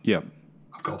 Yeah.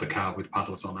 I've got the car with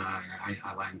paddles on it.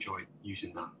 I enjoy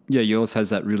using that. Yeah, yours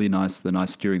has that really nice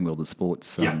steering wheel, the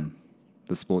sports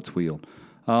wheel.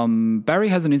 Barry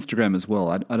has an Instagram as well.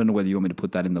 I don't know whether you want me to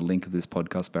put that in the link of this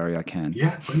podcast, Barry. I can.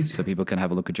 Yeah, please. So people can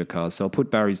have a look at your cars. So I'll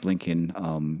put Barry's link in,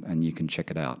 and you can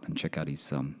check it out and check out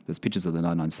his. There's pictures of the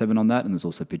 997 on that, and there's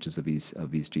also pictures of his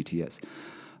GTS.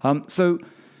 So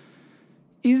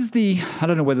I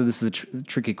don't know whether this is a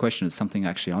tricky question. It's something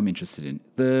actually I'm interested in.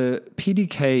 The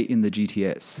PDK in the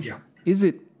GTS. Yeah. Is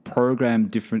it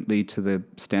programmed differently to the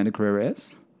standard Carrera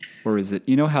S? Or is it,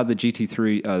 how the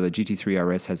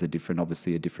GT3 RS has a different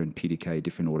PDK,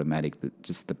 different automatic,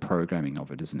 just the programming of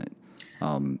it, isn't it?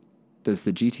 Does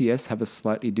the GTS have a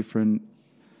slightly different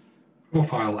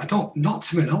profile? Not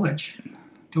to my knowledge.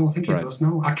 Don't think it does,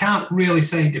 no. I can't really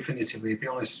say definitively, to be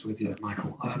honest with you,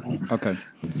 Michael. Okay.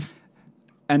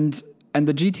 And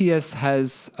the GTS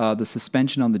has the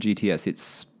suspension on the GTS.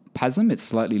 It's PASM, it's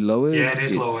slightly lowered. Yeah, it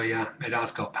is lower, yeah. It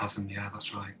has got PASM, yeah,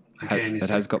 that's right. Again, it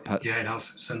has got yeah, it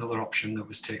has. It's another option that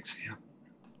was ticked. Yeah.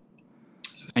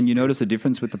 And you notice a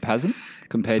difference with the PASM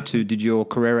compared to, did your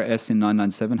Carrera S in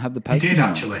 997 have the PASM? It did,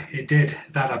 actually. It did.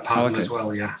 That had PASM as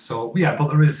well, yeah. So, yeah, but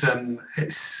there is, I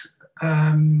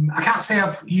can't say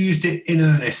I've used it in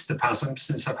earnest, the PASM,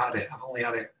 since I've had it. I've only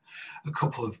had it a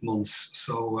couple of months,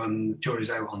 so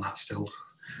jury's out on that still.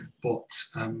 But,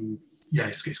 yeah,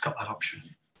 it's got that option.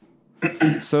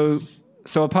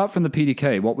 So apart from the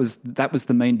PDK, that was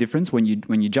the main difference when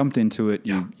you jumped into it,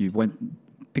 you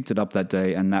picked it up that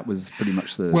day, and that was pretty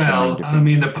much the main difference. I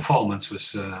mean, the performance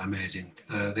was amazing.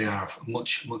 They are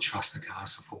much faster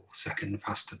cars, a full second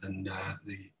faster than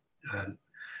the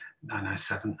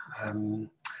 997.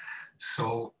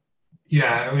 So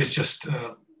yeah, it was just.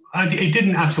 It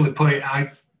didn't actually put it.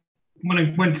 When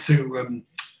I went to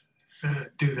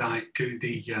do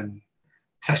the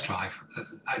test drive.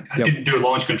 I didn't do a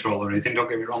launch control or anything, don't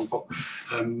get me wrong, but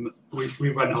we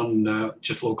went on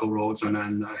just local roads and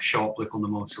then a short blip on the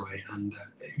motorway, and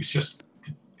it was just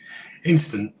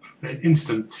instant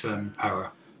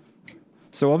power.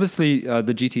 So obviously the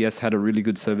GTS had a really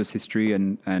good service history,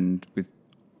 and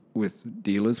with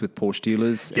dealers, with Porsche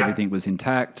dealers, everything was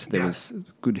intact. There was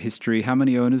good history. How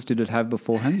many owners did it have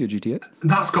beforehand, your GTS?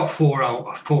 That's got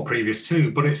four previous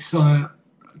too, but it's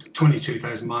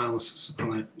 22,000 miles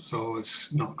on it, so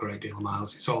it's not a great deal of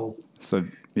miles. It's all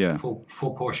full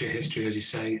Porsche history, as you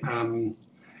say.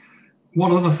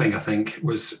 One other thing I think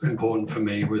was important for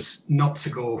me was not to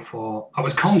go for. I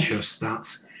was conscious that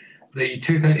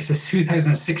it's a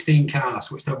 2016 car,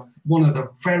 so it's one of the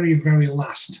very, very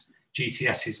last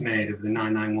GTSs made of the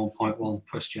 991.1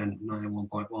 first gen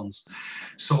 991.1s.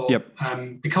 So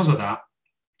because of that.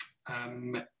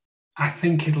 I'd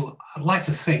like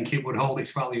to think it would hold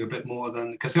its value a bit more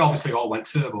than, because they obviously all went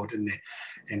turbo, didn't they,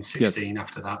 in 16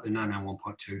 after that, the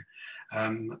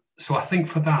 991.2. So I think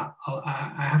for that,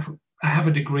 I have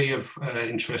a degree of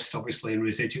interest, obviously, in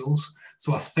residuals.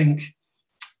 So I think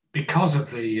because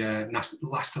of the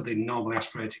last of the normally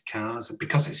aspirated cars, and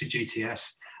because it's a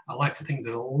GTS, I like to think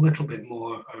they're a little bit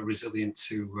more resilient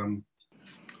to.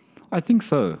 I think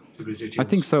so. Residuals. I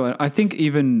think so. I think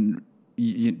even.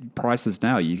 Prices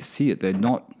now, you see it, they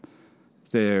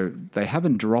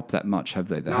haven't dropped that much, have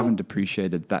they? They haven't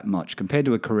depreciated that much compared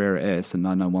to a Carrera S and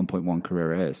 991.1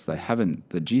 Carrera S. The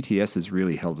GTS has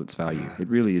really held its value. It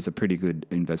really is a pretty good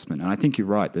investment. And I think you're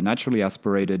right. The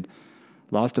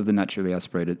last of the naturally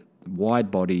aspirated, wide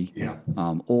body,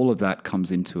 all of that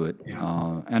comes into it.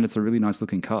 And it's a really nice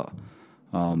looking car.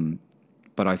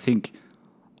 But I think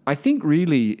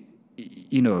really,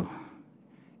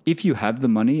 if you have the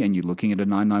money and you're looking at a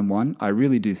 991, I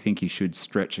really do think you should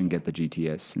stretch and get the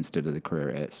GTS instead of the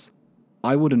Carrera S.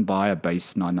 I wouldn't buy a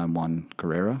base 991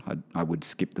 Carrera. I would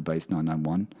skip the base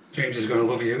 991. James is going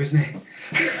to love you, isn't he?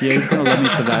 Yeah, he's going to love me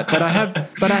for that.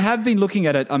 But I have been looking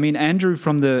at it. I mean, Andrew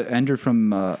from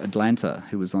Atlanta,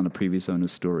 who was on a previous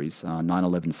Owner's Stories,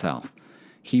 911 South,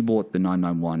 he bought the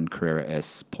 991 Carrera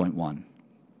S 0.1.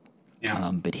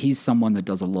 Yeah. But he's someone that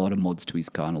does a lot of mods to his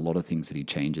car and a lot of things that he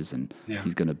changes, and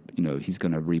he's gonna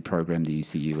reprogram the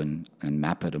ECU and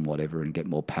map it and whatever and get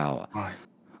more power. Right.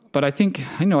 But I think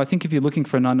if you're looking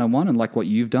for a 991 and like what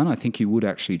you've done, I think you would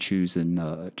actually choose to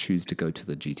go to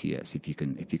the GTS if you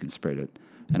can spread it.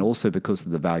 And also because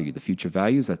of the future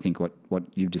values, I think what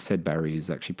you've just said, Barry, is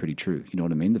actually pretty true. You know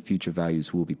what I mean? The future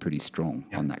values will be pretty strong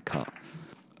on that car.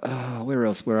 Where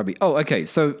else? Where are we? Oh, okay.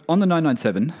 So on the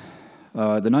 997.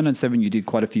 The 997, you did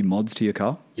quite a few mods to your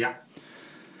car. Yeah.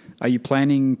 Are you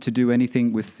planning to do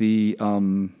anything with the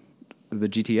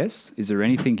GTS? Is there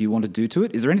anything you want to do to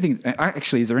it? Is there anything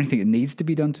that needs to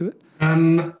be done to it?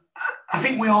 I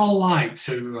think we all like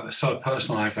to sort of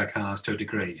personalise our cars to a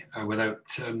degree without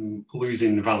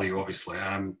losing value, obviously.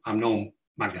 I'm no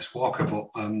Magnus Walker, but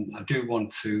I do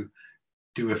want to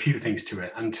do a few things to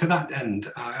it. And to that end,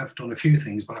 I have done a few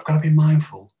things, but I've got to be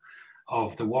mindful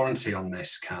of the warranty on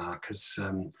this car, because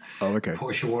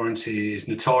Porsche warranty is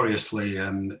notoriously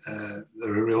they're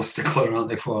a real stickler, aren't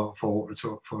they, for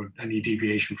any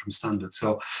deviation from standard.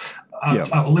 So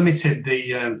I've limited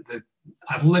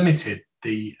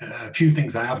the few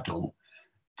things I have done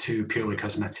to purely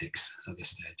cosmetics at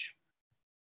this stage.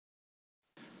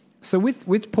 So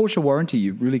with Porsche warranty,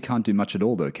 you really can't do much at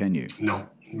all, though, can you? No.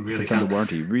 Really it's under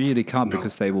warranty. You really can't,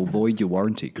 because they will void your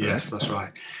warranty, correct? Yes, that's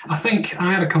right. I think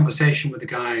I had a conversation with the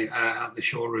guy at the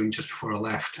showroom just before I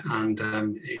left, and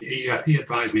he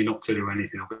advised me not to do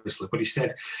anything, obviously. But he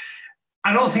said,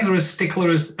 I don't think they're as stickler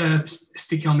as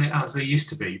sticky on it as they used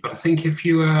to be. But I think if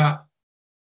you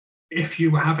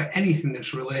have anything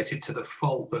that's related to the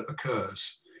fault that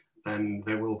occurs, then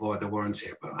they will void the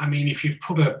warranty. But I mean, if you've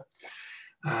put a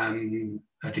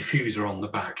diffuser on the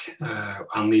back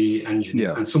and the engine,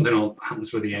 and something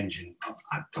happens with the engine,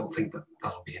 I don't think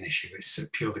that'll be an issue. It's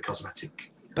purely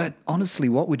cosmetic. But honestly,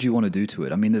 what would you want to do to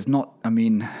it? I mean,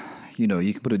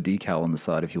 you can put a decal on the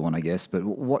side if you want, I guess. But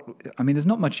there's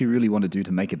not much you really want to do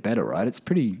to make it better, right? It's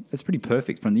pretty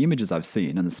perfect from the images I've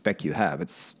seen and the spec you have.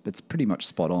 It's pretty much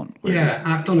spot on. Yeah,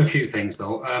 I've done a few things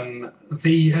though.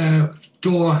 The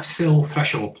door sill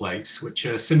threshold plates, which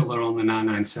are similar on the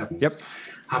 997s. Yep.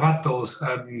 I've had those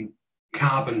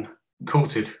carbon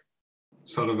coated,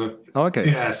 sort of a. Oh, okay.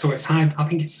 Yeah, so it's I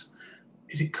think is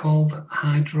it called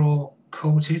hydro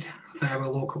coated? They were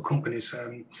local companies.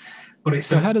 But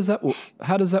it's how does that work?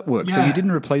 Yeah. So you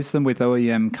didn't replace them with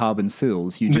OEM carbon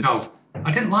sills. No,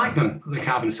 I didn't like them, the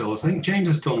carbon sills. I think James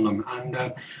has done them,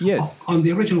 and yes, on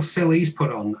the original sill he's put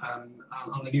on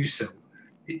the new sill.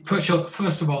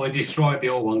 First of all, he destroyed the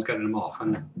old ones, getting them off,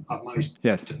 and I've managed.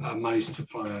 Yes.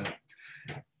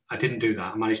 I didn't do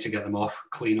that. I managed to get them off,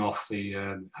 clean off the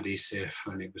adhesive,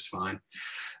 and it was fine.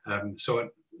 So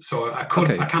I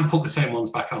can put the same ones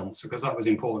back on, because that was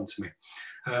important to me.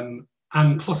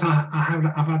 And plus,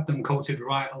 I've had them coated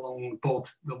right along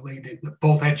both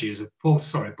edges of both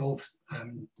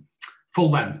full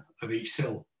length of each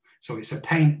sill. So it's a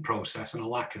paint process and a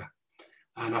lacquer,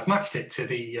 and I've matched it to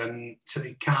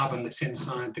the carbon that's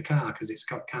inside the car, because it's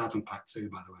got carbon pack too,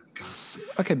 by the way.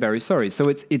 Okay, Barry. Sorry. So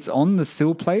it's on the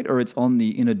sill plate or it's on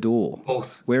the inner door?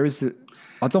 Both. Where is it?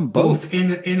 Oh, it's on both. Both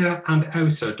inner and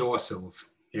outer door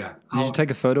sills. Yeah. Did you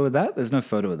take a photo of that? There's no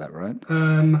photo of that, right?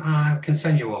 I can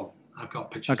send you one. I've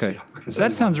got pictures. Okay. Yeah,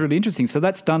 That sounds really interesting. So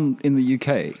that's done in the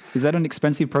UK. Is that an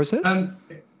expensive process?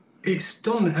 It's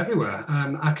done everywhere.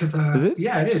 Is it?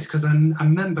 Yeah, it is. Because I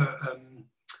remember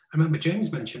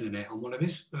James mentioning it on one of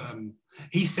his.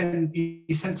 He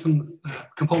sent some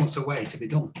components away to be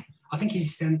done. I think he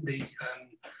sent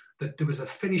that there was a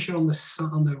finisher on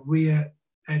the rear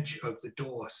edge of the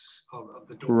doors of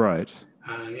the door. Right.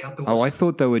 And he had those. Oh, I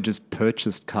thought they were just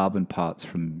purchased carbon parts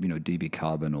from DB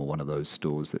Carbon or one of those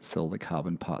stores that sell the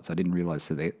carbon parts. I didn't realize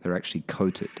that they're actually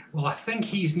coated. Well, I think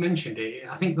he's mentioned it.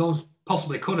 I think those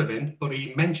possibly could have been, but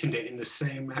he mentioned it in the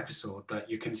same episode that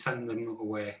you can send them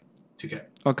away to get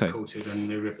coated, and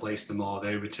they replace them or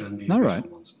they return the original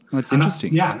ones. That's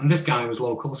interesting. And this guy was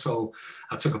local, so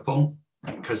I took a punt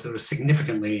because they were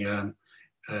significantly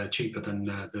cheaper than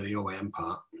the OEM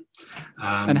part.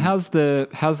 And how's the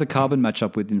carbon match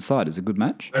up with inside? Is it a good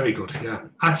match? Very good, yeah.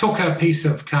 I took a piece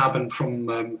of carbon from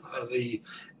the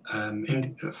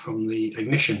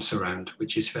ignition surround,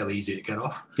 which is fairly easy to get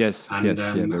off. Yes,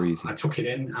 very easy. I took it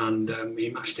in and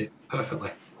he matched it perfectly.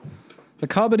 The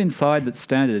carbon inside that's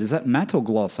standard, is that matte or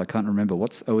gloss? I can't remember.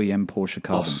 What's OEM Porsche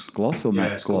carbon? Gloss or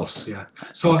matte? Yeah, gloss. Yeah.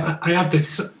 So I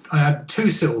had two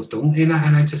sills done, inner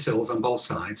and outer sills on both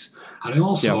sides, and I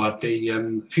also had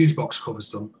the fuse box covers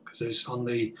done, because there's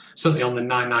certainly on the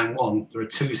 991 there are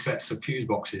two sets of fuse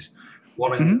boxes,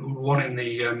 one in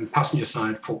the passenger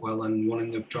side footwell and one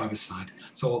in the driver's side.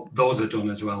 So those are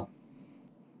done as well.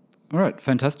 All right,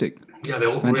 fantastic. Yeah, they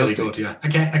look really good. Yeah.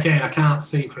 Again, I can't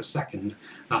see for a second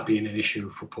that being an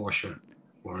issue for Porsche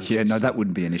warranties. Yeah, no, that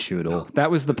wouldn't be an issue at all. That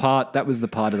was the part that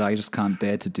I just can't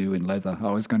bear to do in leather.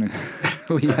 I was going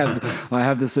to. I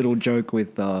have this little joke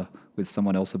with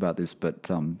someone else about this, but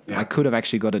I could have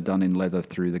actually got it done in leather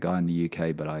through the guy in the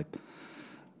UK, but I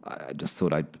just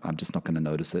thought I'm just not going to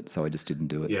notice it, so I just didn't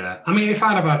do it. Yeah, I mean, if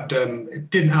I'd have had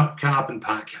didn't have carbon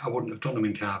pack, I wouldn't have done them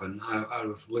in carbon. I would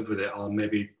have lived with it, or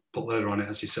maybe put leather on it,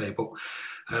 as you say. But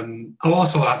I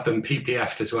also had them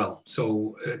PPF'd as well,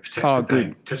 so it protects the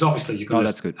paint. Because obviously you're going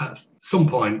that's good. At some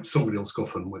point somebody will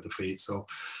scuff them with the feet, so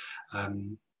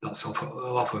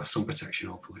they'll offer some protection,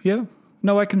 hopefully. Yeah.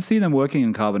 No, I can see them working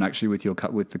in carbon actually with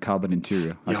the carbon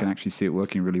interior. I can actually see it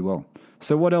working really well.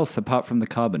 So what else apart from the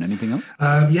carbon? Anything else?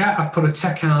 I've put a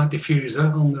Tech-Art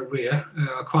diffuser on the rear.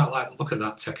 I quite like the look of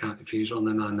that Tech-Art diffuser on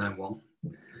the 991.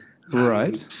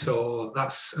 Right. So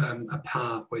that's a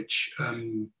part which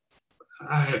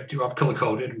I do have colour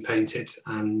coded and painted,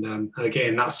 and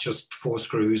again that's just 4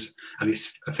 screws and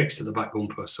it's affixed to the back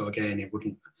bumper. So again, it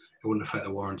wouldn't affect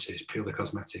the warranty. It's purely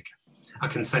cosmetic. I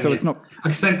can send. So it's not. I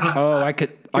can send. I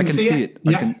can see it.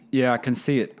 I can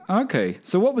see it. Okay.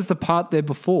 So what was the part there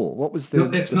before? What was the?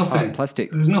 It's nothing. Part,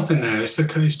 plastic. There's nothing there. It's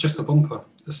just the bumper.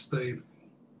 Just the.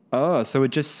 Oh, so it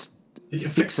just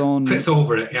fits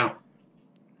over it. Yeah.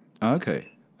 Okay.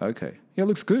 Yeah,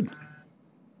 looks good.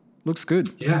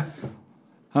 Yeah.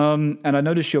 And I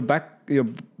noticed your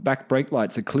back brake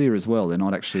lights are clear as well. They're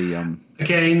not actually.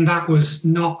 Again, that was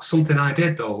not something I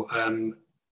did though.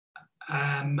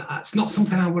 It's not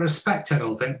something I would expect, I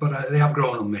don't think, but they have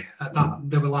grown on me.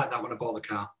 They were like that when I bought the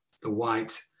car. The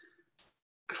white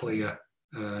clear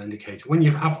indicator. When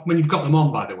you've got them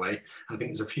on, by the way, I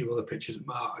think there's a few other pictures.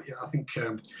 I think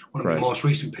one of the most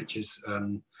recent pictures.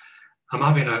 I'm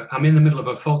in the middle of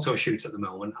a photo shoot at the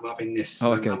moment. I'm having this.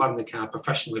 I'm having the car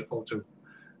professionally photo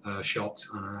shot.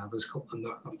 There's a couple, and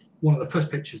one of the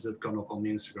first pictures that have gone up on the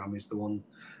Instagram is the one.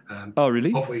 Oh,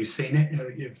 really? Hopefully you've seen it.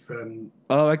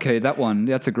 Oh, okay, that one.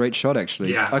 That's a great shot,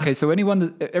 actually. Yeah. Okay, so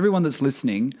everyone that's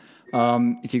listening,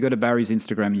 if you go to Barry's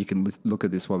Instagram, you can look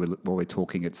at this while we're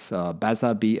talking. It's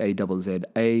Bazza, BAZZA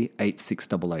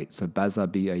 8688. So Bazza,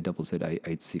 BAZZA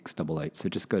 8688. So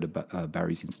just go to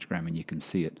Barry's Instagram and you can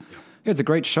see it. Yeah, it's a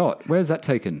great shot. Where is that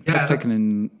taken? Yeah, that's taken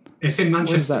in. It's in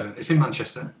Manchester. It's in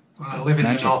Manchester. I live in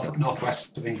Manchester. the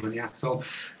northwest of England, yeah. So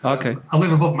okay. I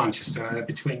live above Manchester,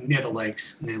 near the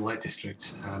lakes, near the Lake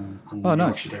District, and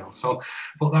nice. Rochdale. So,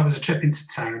 but that was a trip into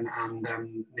town,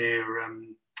 and near,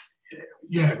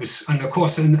 it was, and of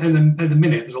course, in the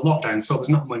minute there's a lockdown, so there's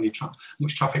not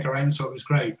much traffic around, so it was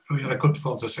great. We had a good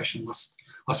photo session last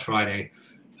Friday.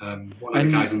 One of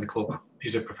the guys in the club,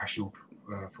 he's a professional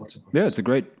photographer. Yeah, it's a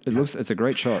great. It's a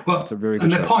great shot. Well, it's a very good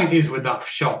shot. And the point is with that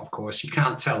shot, of course, you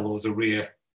can't tell those are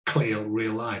clear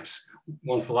real lights.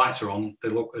 Once the lights are on, they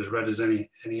look as red as any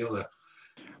other.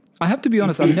 I have to be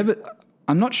honest,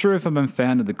 I'm not sure if I'm a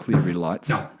fan of the clear real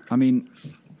lights. No. I mean,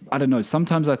 I don't know.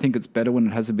 Sometimes I think it's better when it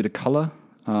has a bit of color.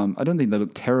 I don't think they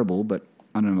look terrible, but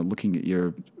I don't know, looking at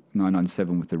your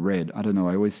 997 with the red, I don't know.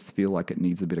 I always feel like it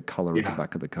needs a bit of color at the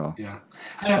back of the car. Yeah.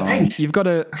 And I think you've got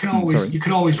to. You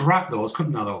could always wrap those,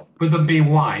 couldn't I, though? With them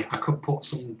being white, I could put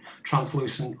some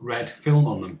translucent red film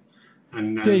on them.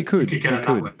 And you could get it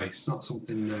that way. It's not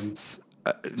something.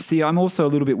 See, I'm also a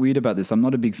little bit weird about this. I'm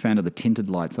not a big fan of the tinted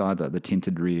lights either. The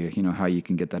tinted rear. You know how you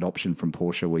can get that option from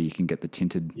Porsche where you can get the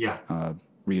tinted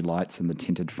rear lights and the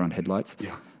tinted front headlights.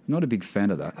 Yeah. Not a big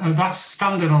fan of that. That's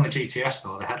standard on the GTS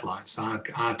though. The headlights are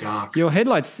dark. Your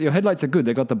headlights are good.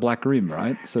 They've got the black rim,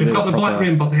 right? So they've got the black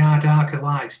rim, but they are darker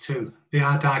lights too. They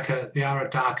are darker. They are a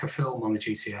darker film on the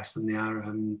GTS than they are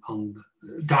on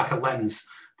the darker lens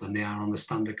than they are on the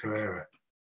standard Carrera.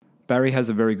 Barry has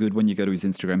a very good, when you go to his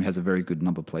Instagram, he has a very good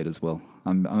number plate as well.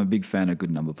 I'm a big fan of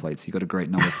good number plates. You got a great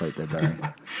number plate there, Barry.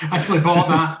 I actually bought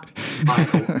that,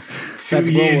 Michael. That's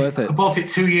well worth it. I bought it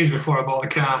 2 years before I bought the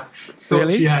car.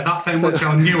 Really? Yeah, that's how much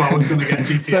I knew I was going to get a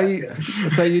GTS.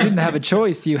 So you didn't have a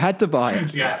choice. You had to buy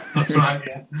it. Yeah, that's right,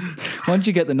 yeah. Once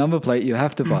you get the number plate, you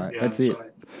have to buy it. That's it.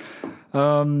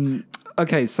 Right.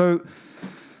 Okay, so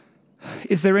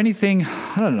is there anything,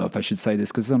 I don't know if I should say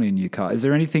this because it's only a new car, is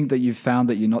there anything that you've found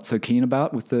that you're not so keen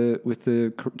about with the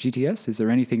GTS? Is there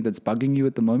anything that's bugging you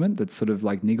at the moment that sort of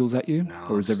like niggles at you? No,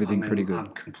 or is everything pretty good? I'm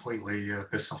completely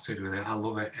besotted with it. I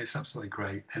love it. It's absolutely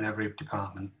great in every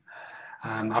department.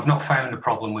 I've not found a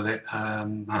problem with it.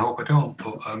 I hope I don't,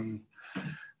 but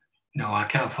no, I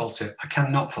can't fault it. I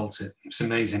cannot fault it. It's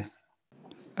amazing.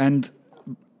 And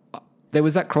there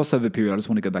was that crossover period. I just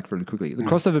want to go back really quickly. The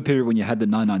crossover period when you had the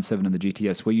 997 and the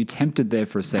GTS, were you tempted there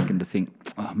for a second to think,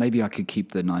 oh, maybe I could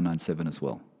keep the 997 as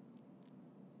well?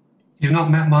 You've not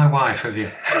met my wife, have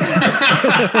you?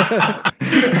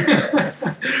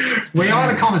 We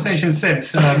had a conversation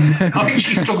since. I think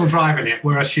she struggled driving it,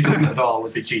 whereas she doesn't at all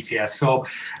with the GTS. So,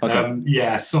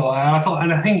 so I thought,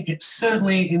 and I think it's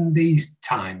certainly in these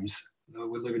times that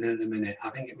we're living in at the minute,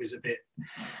 I think it's a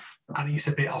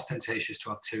bit ostentatious to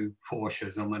have two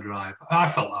Porsches on my drive. I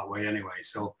felt that way anyway.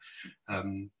 So,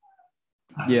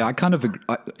 I kind of,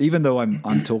 even though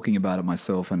I'm talking about it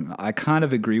myself, and I kind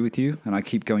of agree with you, and I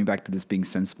keep going back to this being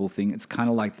sensible thing. It's kind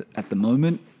of like at the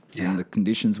moment and the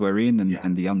conditions we're in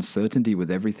and the uncertainty with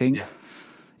everything,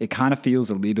 it kind of feels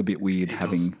a little bit weird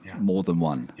having more than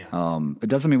one. Yeah. It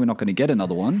doesn't mean we're not going to get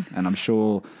another one, and I'm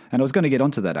sure, and I was going to get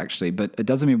onto that actually, but it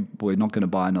doesn't mean we're not going to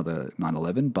buy another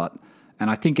 911, and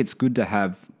I think it's good to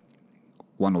have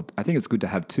I think it's good to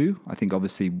have two. I think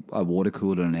obviously a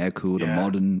water-cooled and an air-cooled, a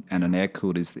modern and an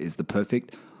air-cooled is the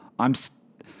perfect.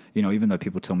 Even though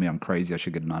people tell me I'm crazy, I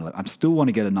should get a 911. I still want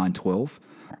to get a 912.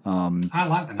 I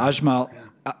like the 912.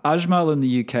 Ajmal in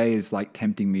the UK is like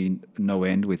tempting me no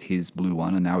end with his blue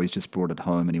one, and now he's just brought it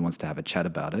home and he wants to have a chat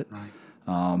about it. Right.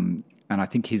 And I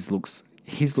think his looks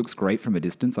great from a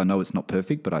distance. I know it's not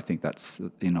perfect, but I think that's,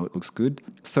 it looks good.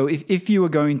 So if you were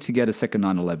going to get a second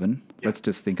 911, let's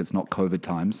just think it's not COVID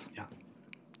times. Yeah.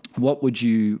 What would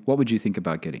you think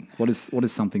about getting? What is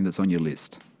something that's on your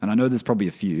list? And I know there's probably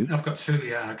a few. I've got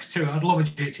two. I'd love a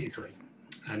GT3.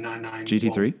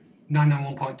 GT3?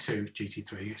 991.2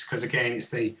 GT3, because again, it's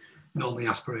the normally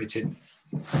aspirated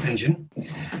engine,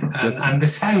 and the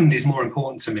sound is more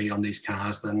important to me on these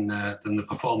cars than the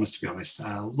performance. To be honest,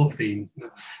 I love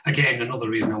another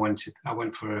reason I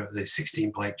went for the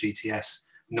 16 plate GTS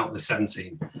not the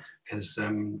 17, because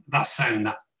that sound,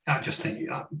 that I just think,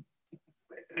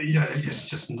 it's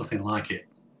just nothing like it.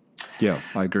 Yeah,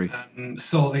 I agree.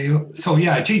 So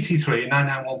GT3,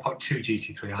 991.2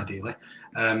 GT3 ideally,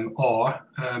 I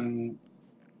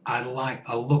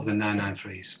love the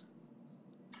 993s.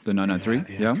 The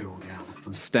 993, yeah. Cool. Yeah, I love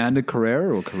them. Standard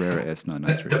Carrera or Carrera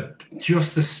S993?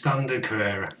 Just the standard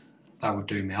Carrera, that would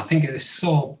do me. I think it's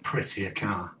so pretty a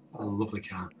car, a lovely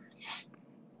car.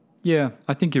 Yeah,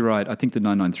 I think you're right. I think the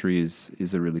 993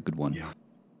 is a really good one. Yeah.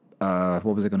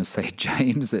 What was I going to say?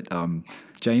 James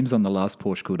James on the last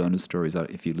Porsche Cooled Owner Stories,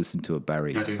 if you listen to it,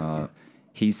 Barry,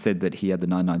 he said that he had the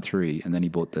 993 and then he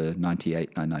bought the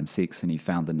 98 996 and he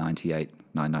found the 98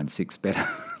 996 better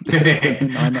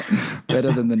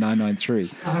than the 993.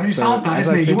 It's hard that,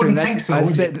 isn't it? You wouldn't think so, I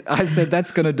said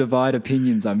that's going to divide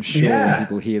opinions, I'm sure, when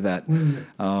people hear that.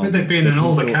 With it being an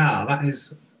older car, that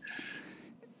is...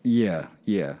 Yeah.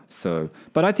 So,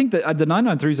 but I think that the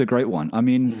 993 is a great one. I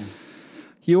mean...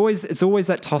 It's always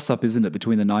that toss-up, isn't it,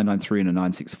 between the 993 and a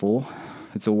 964?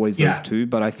 It's always those two.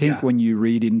 But I think when you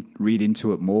read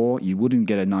into it more, you wouldn't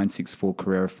get a 964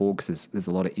 Carrera 4 because there's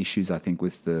a lot of issues, I think,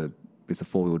 with the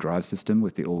four-wheel drive system,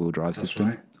 with the all-wheel drive system.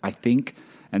 Right. I think.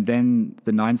 And then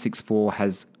the 964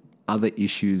 has other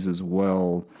issues as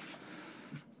well.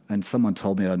 And someone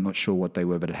told me, I'm not sure what they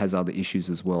were, but it has other issues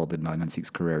as well than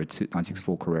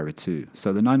 964 Carrera 2.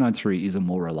 So the 993 is a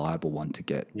more reliable one to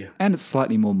get. Yeah. And it's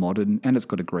slightly more modern and it's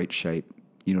got a great shape.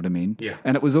 You know what I mean? Yeah.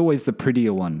 And it was always the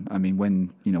prettier one. I mean,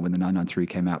 when the 993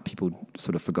 came out, people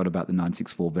sort of forgot about the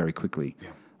 964 very quickly. Yeah.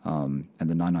 And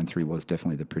the 993 was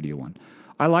definitely the prettier one.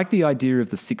 I like the idea of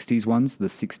the 60s ones, the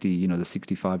 60, the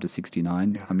 65 to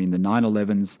 69. Yeah. I mean, the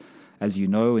 911s, as you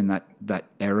know, in that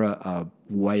era are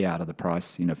way out of the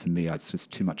price. For me, it's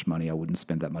just too much money. I wouldn't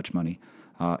spend that much money.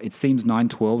 It seems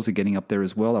 912s are getting up there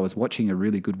as well. I was watching a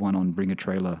really good one on Bring a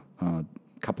Trailer a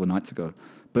couple of nights ago,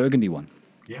 Burgundy one.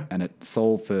 Yeah. And it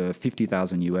sold for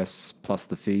 50,000 US plus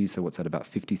the fees. So what's that, about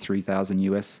 53,000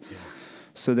 US? Yeah.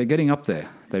 So they're getting up there.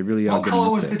 They really are. What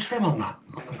colour was the trim on that,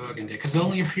 on the Burgundy? Because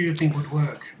only a few think would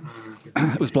work.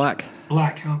 It was black.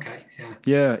 Black, okay, yeah.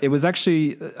 Yeah, it was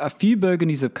actually, a few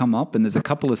Burgundies have come up, and there's a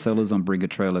couple of sellers on Bring a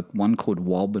Trailer, one called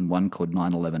Wob and one called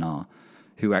 911R,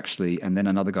 who actually, and then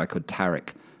another guy called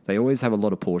Tarek. They always have a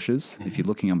lot of Porsches. Mm-hmm. If you're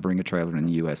looking on Bring a Trailer in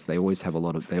the US, they always sell a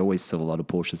lot of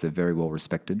Porsches. They're very well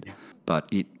respected. Yeah. But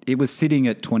it was sitting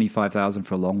at 25,000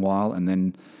 for a long while, and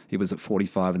then it was at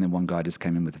 45, and then one guy just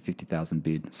came in with a 50,000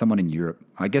 bid. Someone in Europe.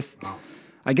 I guess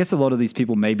a lot of these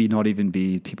people maybe not even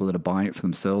be people that are buying it for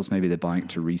themselves. Maybe they're buying it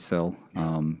to resell.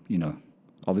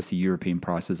 Obviously European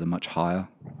prices are much higher.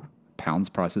 Pounds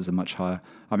prices are much higher.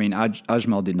 I mean,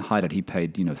 Ajmal didn't hide it. He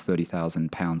paid,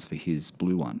 £30,000 for his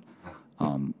blue one,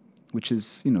 which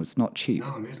is, it's not cheap.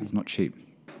 No, it isn't. It's not cheap.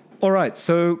 All right,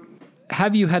 so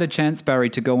have you had a chance, Barry,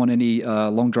 to go on any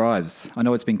long drives? I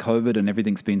know it's been COVID and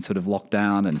everything's been sort of locked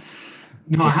down and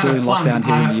no, I had a plan.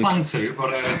 I had planned to, but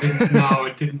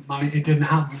it didn't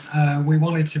happen. We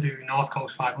wanted to do North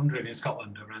Coast 500 in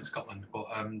Scotland, around Scotland, but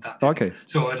okay.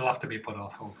 So it'll have to be put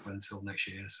off hopefully until next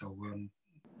year. So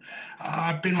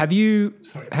I've been. Have you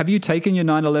taken your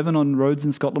 911 on roads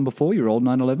in Scotland before? Your old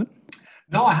 911?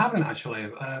 No, I haven't actually.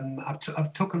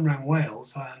 I've taken around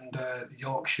Wales and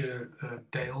Yorkshire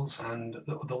Dales and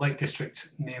the Lake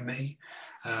District near me,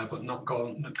 but not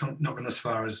gone as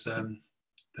far as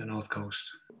the North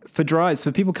Coast. For drives,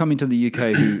 for people coming to the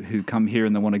UK who come here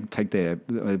and they want to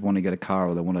get a car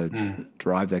or they want to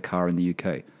drive their car in the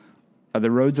UK, are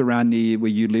there roads around near where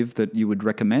you live that you would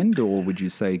recommend, or would you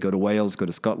say go to Wales, go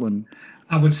to Scotland?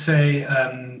 I would say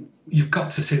you've got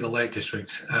to see the Lake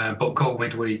District, but go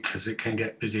midweek because it can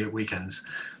get busy at weekends.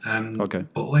 Okay.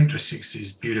 But Lake District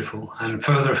is beautiful, and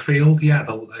further afield, you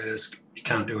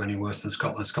can't do any worse than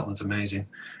Scotland. Scotland's amazing,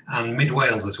 and Mid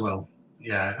Wales as well.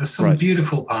 Yeah, there's some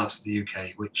beautiful parts of the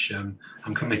UK which I'm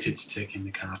committed to taking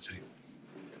the car to.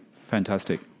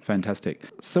 Fantastic.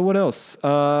 So what else?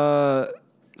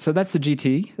 So that's the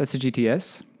GT. That's the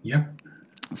GTS. Yep.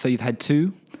 So you've had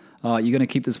two. You're going to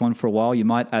keep this one for a while. You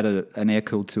might add an air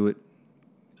cool to it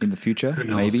in the future. Who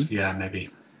knows? Maybe. Yeah,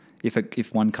 maybe.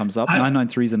 If one comes up,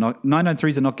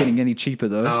 993s are not getting any cheaper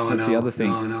though. No, that's the other thing.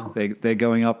 No. They're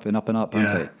going up and up and up,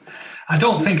 aren't they? I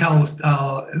don't think I'll.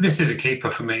 This is a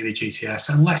keeper for me, the GTS,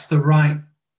 unless the right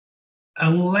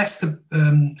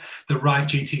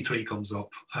GT3 comes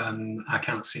up. I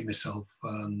can't see myself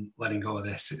letting go of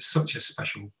this. It's such a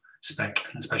special spec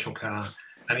and special car.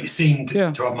 And it seemed to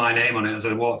have my name on it as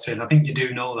I walked in. I think you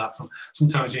do know that.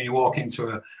 Sometimes when you walk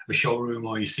into a showroom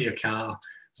or you see a car,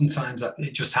 sometimes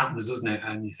it just happens, doesn't it?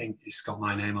 And you think it's got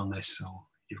my name on this, so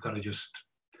you've got to just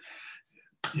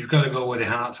You've got to go with your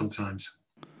heart sometimes.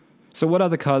 So what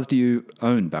other cars do you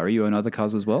own, Barry? You own other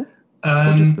cars as well?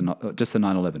 Or just the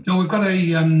 911? No, we've got a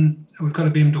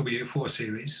BMW 4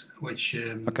 Series, which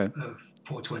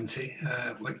 420,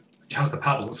 which has the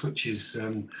paddles, which is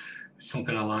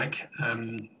something I like.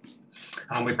 And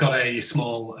we've got a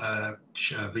small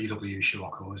VW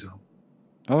Scirocco as well.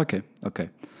 Oh, okay.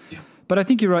 Yeah. But I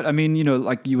think you're right. I mean,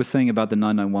 like you were saying about the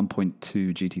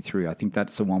 991.2 GT3, I think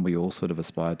that's the one we all sort of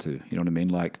aspire to. You know what I mean?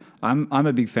 Like, I'm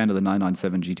a big fan of the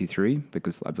 997 GT3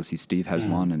 because obviously Steve has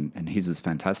one and his is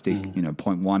fantastic,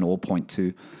 0.1 or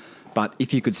 0.2. But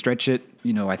if you could stretch it,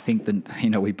 I think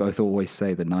that, we both always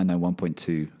say the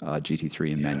 991.2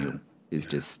 GT3 in manual is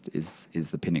just is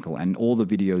the pinnacle. And all the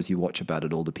videos you watch about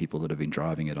it, all the people that have been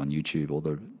driving it on YouTube, all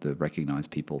the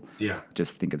recognized people,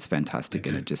 just think it's fantastic,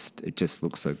 and it just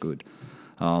looks so good.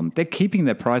 They're keeping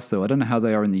their price though. I don't know how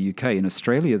they are in the UK. In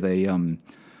Australia,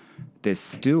 they're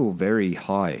still very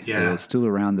high. Yeah. They're still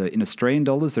around in Australian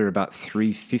dollars, they're about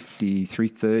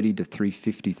 330 to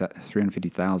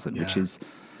 350,000, which is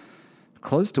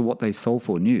close to what they sold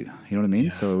for new. You know what I mean?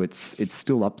 Yeah. So it's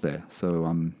still up there.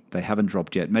 So they haven't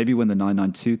dropped yet. Maybe when the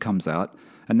 992 comes out,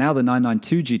 and now the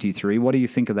 992 GT3, what do you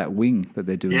think of that wing that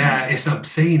they're doing? Yeah, it's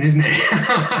obscene, isn't it?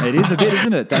 It is a bit,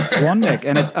 isn't it? That swan neck,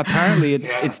 and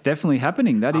it's definitely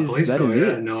happening. That is it.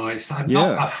 No, I'm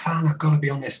not a fan. I've got to be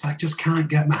honest. I just can't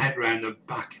get my head around the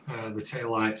back, the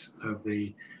tail lights of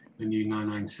the new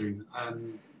 992.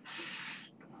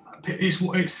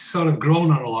 It's sort of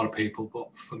grown on a lot of people,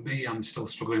 but for me, I'm still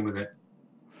struggling with it.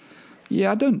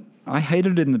 Yeah, I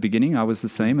hated it in the beginning. I was the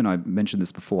same, and I mentioned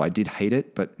this before. I did hate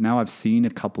it, but now I've seen a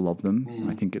couple of them.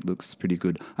 I think it looks pretty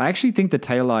good. I actually think the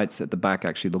taillights at the back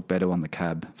actually look better on the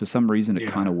cab. For some reason, it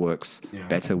kind of works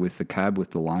better with the cab, with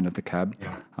the line of the cab.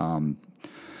 Yeah.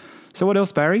 So what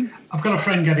else, Barry? I've got a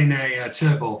friend getting a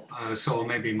turbo, so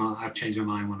maybe I've changed my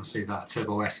mind when I see that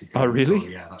Turbo S. Oh, really? So,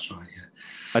 yeah, that's right. Yeah.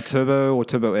 A turbo or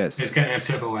Turbo S? He's getting a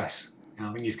Turbo S. Yeah,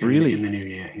 I think he's getting it in the new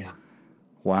year. Yeah.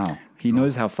 Wow. He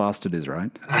knows how fast it is,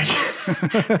 right?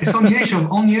 It's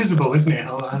unusable, isn't it?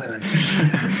 And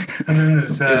then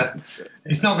there's,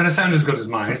 it's not going to sound as good as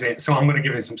mine, is it? So I'm going to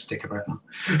give it some stick about that.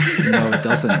 No, it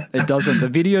doesn't. It doesn't. The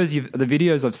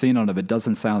videos I've seen on it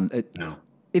doesn't sound. No.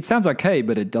 It sounds okay,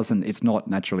 but it doesn't. It's not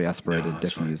naturally aspirated. No,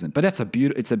 definitely isn't. But it's a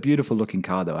beautiful looking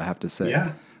car, though. I have to say.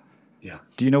 Yeah. Yeah.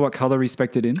 Do you know what color he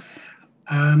spec'd it in?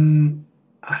 I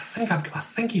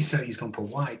think he said he's gone for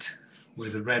white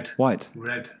with a red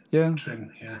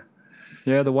trim.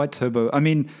 Yeah, the white turbo. I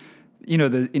mean,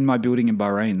 in my building in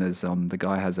Bahrain, there's the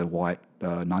guy has a white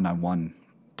 991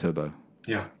 turbo.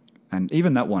 Yeah. And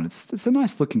even that one, it's a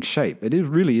nice looking shape. It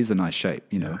really is a nice shape.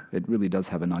 It really does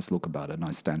have a nice look about it, a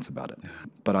nice stance about it. Yeah.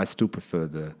 But I still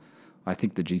prefer I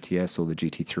think the GTS or the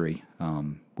GT3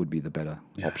 would be the better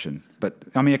option. But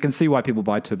I mean, I can see why people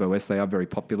buy Turbo S. They are very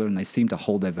popular, and they seem to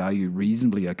hold their value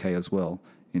reasonably okay as well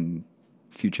in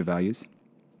future values.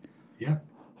 Yeah.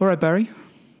 All right, Barry.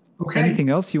 Okay. Anything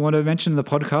else you want to mention in the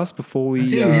podcast before we? I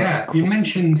do. Yeah. You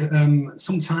mentioned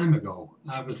some time ago.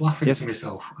 I was laughing to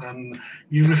myself.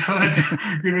 You referred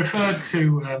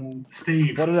to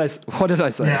Steve. What did I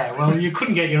say? Yeah. Well, you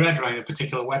couldn't get your head around a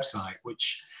particular website,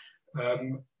 which.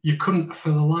 You couldn't,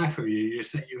 for the life of you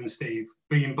and Steve,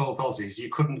 being both Aussies, you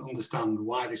couldn't understand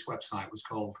why this website was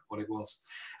called what it was.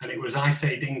 And it was I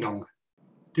Say Ding Dong.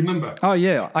 Do you remember? Oh,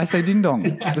 yeah. I Say Ding Dong.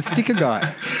 The sticker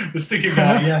guy. The sticker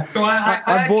guy, yeah. So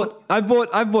I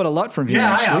bought a lot from him,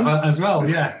 yeah, actually. I have as well,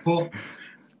 yeah. But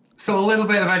so a little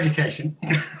bit of education.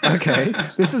 Okay.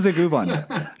 This is a good one.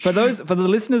 For the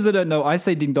listeners that don't know, I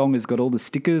Say Ding Dong has got all the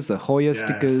stickers, the Hoya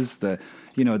stickers, the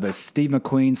Steve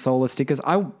McQueen solar stickers.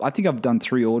 I think I've done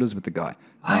 3 orders with the guy.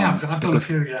 I've done a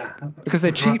few, yeah. Because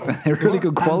they're cheap and they're really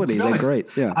good quality. They're great,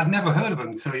 yeah. I've never heard of them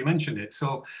until you mentioned it.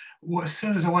 So as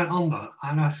soon as I went on that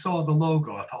and I saw the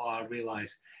logo, I thought, I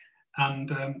realised.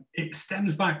 And it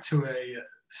stems back to a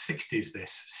 60s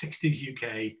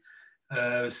UK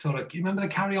sort of, do you remember the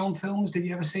Carry On films? Did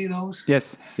you ever see those?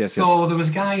 Yes. So there was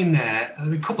a guy in there,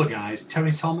 a couple of guys,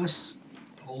 Terry Thomas,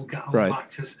 old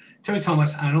actors, Terry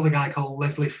Thomas, and another guy called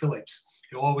Leslie Phillips,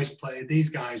 who always played.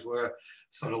 These guys were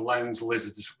sort of lounge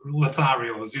lizards,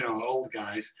 Lotharios, old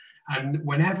guys. And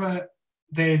whenever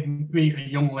they'd meet a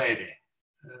young lady,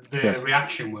 their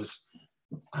reaction was,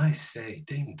 I say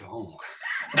ding dong.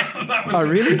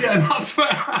 Really? Yeah, that's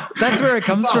where it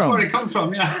comes from. That's where it comes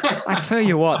from, yeah. I tell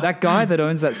you what, that guy that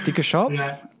owns that sticker shop,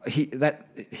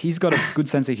 he's got a good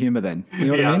sense of humor then. You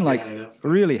know what I mean? Like,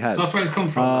 really has. That's where it's come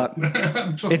from.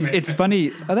 It's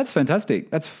funny. Oh, that's fantastic.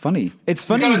 That's funny. It's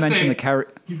funny you mention the carry.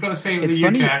 You've got to say it with a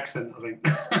UK accent, I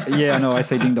think. Yeah, no, I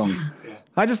say ding dong.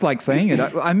 I just like saying it.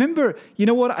 I remember, you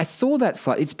know what? I saw that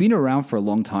site. It's been around for a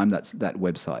long time, that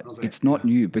website. It's not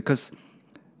new because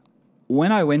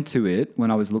when I went to it, when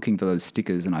I was looking for those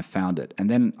stickers and I found it, and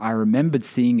then I remembered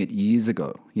seeing it years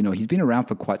ago. You know, he's been around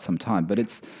for quite some time, but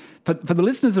it's, for the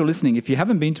listeners who are listening, if you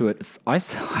haven't been to it, I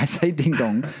say ding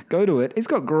dong, go to it. It's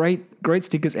got great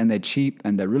stickers and they're cheap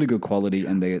and they're really good quality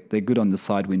and they're good on the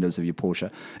side windows of your Porsche.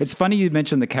 It's funny you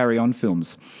mentioned the Carry On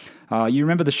films. You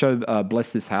remember the show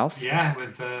Bless This House? Yeah,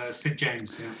 with Sid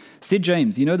James. Yeah. Sid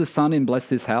James, you know the son in Bless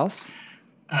This House?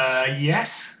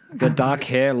 Yes. The dark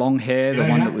hair, long hair, the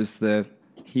one that was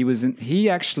he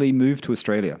actually moved to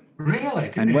Australia. Really?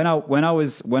 Did And he? when I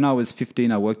was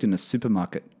 15, I worked in a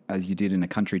supermarket, as you did in a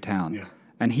country town. Yeah.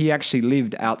 And he actually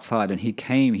lived outside, and he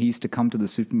used to come to the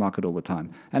supermarket all the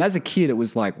time. And as a kid, it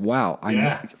was like, wow,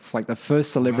 it's like the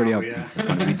first celebrity. It's a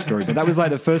funny weird story, but that was like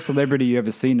the first celebrity you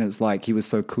ever seen. It was like, he was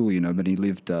so cool, you know, but he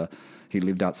lived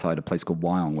outside a place called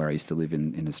Wyong, where I used to live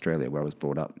in Australia, where I was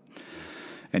brought up.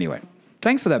 Anyway,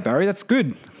 thanks for that, Barry. That's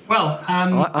good. Well,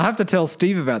 I'll have to tell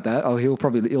Steve about that. Oh, he'll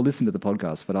listen to the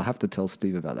podcast, but I'll have to tell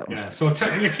Steve about that one. yeah. So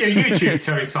if you YouTube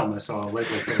Terry Thomas or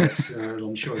Leslie Phillips,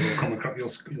 I'm sure you'll come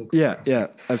across. Yeah,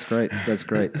 that's great. That's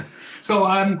great. So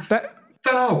don't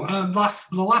know.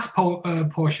 The last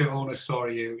Porsche owner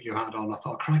story you had on, I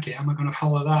thought, crikey, am I going to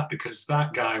follow that? Because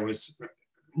that guy was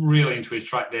really into his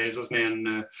track days, wasn't he?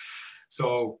 And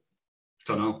so,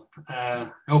 don't know. I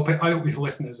hope your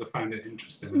listeners have found it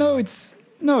interesting. No,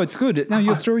 it's good. No,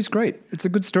 your story's great. It's a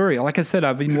good story. Like I said,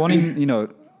 I've been wanting, you know,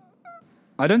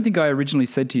 I don't think I originally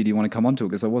said to you, do you want to come on to it?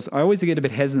 Because I always get a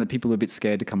bit hesitant that people are a bit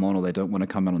scared to come on, or they don't want to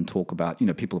come on and talk about, you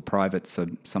know, people are private, so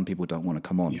some people don't want to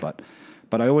come on. Yeah.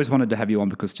 But I always wanted to have you on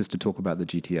because just to talk about the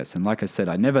GTS. And like I said,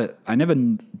 I never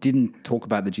didn't talk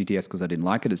about the GTS because I didn't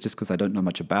like it. It's just because I don't know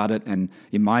much about it. And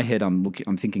in my head, I'm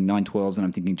thinking 912s and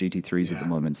I'm thinking GT3s at the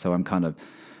moment. So I'm kind of,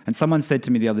 and someone said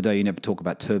to me the other day, you never talk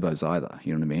about turbos either.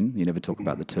 You know what I mean? You never talk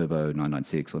about the turbo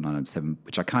 996 or 997,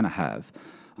 which I kind of have.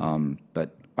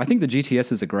 But I think the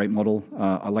GTS is a great model.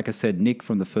 Like I said, Nick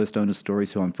from the First Owner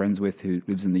Stories, who I'm friends with, who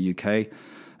lives in the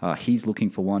UK, he's looking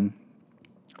for one.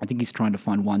 I think he's trying to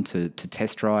find one to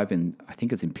test drive, and I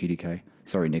think it's in PDK.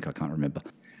 Sorry, Nick, I can't remember.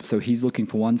 So he's looking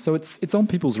for one. So it's on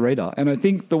people's radar. And I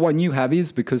think the one you have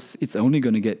is because it's only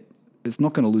going to it's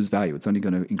not going to lose value. It's only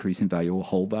going to increase in value or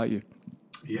hold value.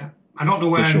 Yeah. I don't know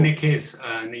where sure. Nick is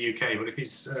in the UK, but if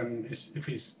he's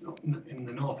in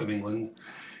the north of England,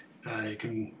 you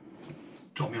can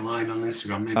drop me a line on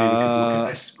Instagram. Maybe we could look at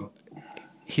this. But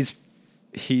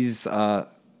He's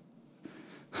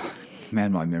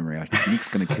man, my memory. Nick's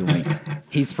going to kill me.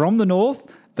 He's from the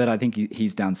north, but I think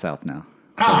he's down south now.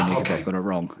 Sorry, Nick, okay. if I've got it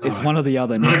wrong. All it's right. one or the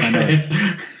other, Nick. Okay.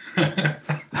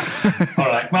 All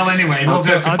right. Well, anyway, I'll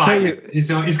tell you. He's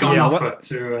got an offer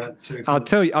to. I'll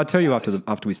tell you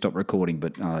after we stop recording,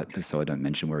 but just so I don't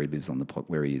mention where he lives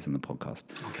where he is in the podcast.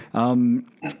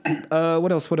 Okay.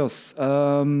 What else?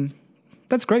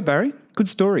 That's great, Barry. Good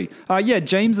story.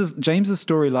 James's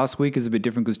story last week is a bit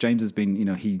different because James has been, you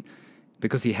know,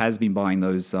 because he has been buying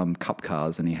those cup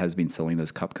cars and he has been selling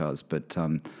those cup cars. But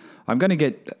I'm going to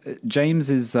get James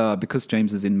because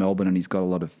James is in Melbourne and he's got a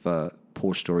lot of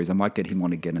Porsche stories. I might get him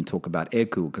on again and talk about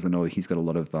air-cooled because I know he's got a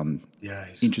lot of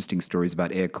interesting stories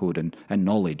about air-cooled and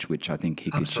knowledge, which I think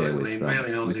he could share with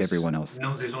everyone else. He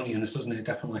knows his onions, doesn't he?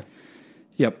 Definitely.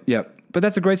 Yep. But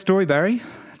that's a great story, Barry.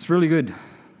 It's really good.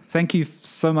 Thank you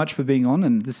so much for being on.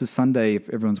 And this is Sunday, if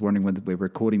everyone's wondering whether we're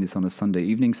recording this on a Sunday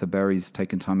evening. So Barry's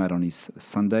taken time out on his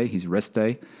Sunday, his rest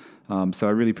day. So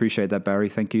I really appreciate that, Barry.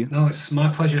 Thank you. No, it's my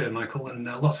pleasure, Michael. And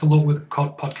lots of luck with the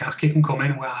podcast. Keep them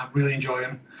coming. I really enjoy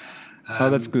them.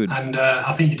 That's good. And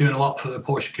I think you're doing a lot for the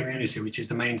Porsche community, which is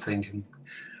the main thing. And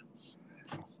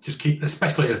just keep,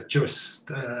 especially just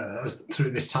as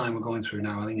through this time we're going through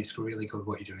now, I think it's really good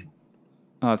what you're doing.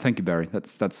 Thank you, Barry.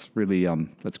 That's really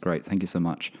that's great. Thank you so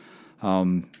much.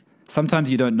 Sometimes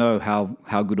you don't know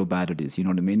how good or bad it is. You know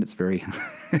what I mean? It's very.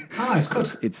 It's good.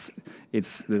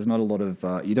 It's there's not a lot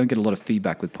of you don't get a lot of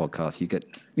feedback with podcasts. You get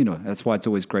that's why it's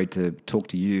always great to talk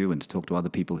to you and to talk to other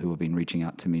people who have been reaching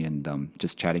out to me and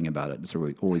just chatting about it. It's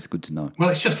always good to know. Well,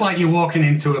 it's just like you're walking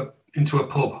into a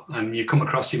pub and you come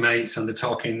across your mates and they're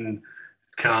talking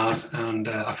cars, and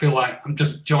I feel like I'm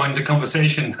just joined the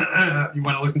conversation. You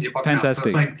want to listen to your podcast.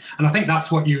 Fantastic. And I think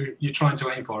that's what you're trying to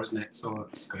aim for, isn't it? So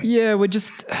it's great. Yeah, we're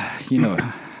just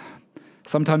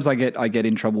sometimes I get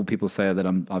in trouble. People say that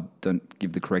I don't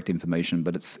give the correct information,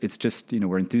 but it's just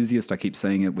we're enthusiasts. I keep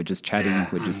saying it. We're just chatting.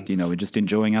 Yeah, we're just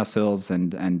enjoying ourselves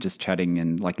and just chatting.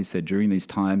 And like you said, during these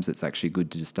times, it's actually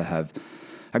good to have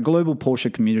a global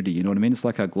Porsche community. You know what I mean? It's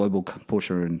like a global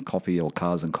Porsche and coffee or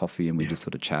cars and coffee, and we just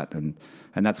sort of chat, and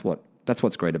that's what That's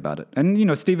what's great about it. And, you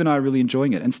know, Steve and I are really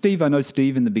enjoying it. And Steve, I know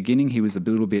Steve in the beginning, he was a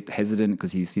little bit hesitant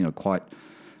because he's, you know, quite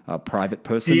a private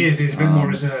person. He is. He's a bit more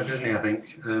reserved, isn't he, I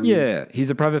think? Yeah, he's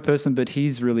a private person, but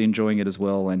he's really enjoying it as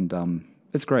well. And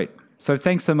it's great. So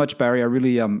thanks so much, Barry. I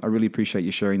really appreciate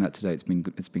you sharing that today. It's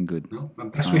been good. No, my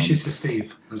best wishes to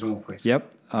Steve as well, please. Yep.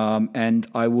 And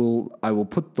I will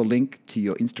put the link to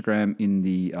your Instagram in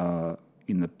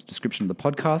the description of the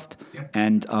podcast. Yep.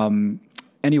 And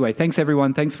anyway, thanks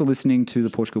everyone. Thanks for listening to the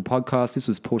Porsche Cooled podcast. This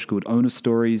was Porsche Cooled Owner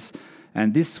Stories,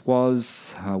 and this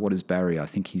was what is Barry? I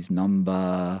think he's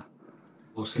number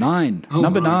 9. Oh,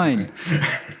 number right, 9.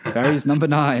 okay. Barry's number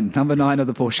 9. Number 9 of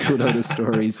the Porsche Cooled Owner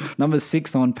Stories. Number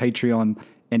 6 on Patreon.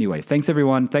 Anyway, thanks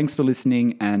everyone. Thanks for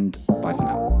listening, and bye for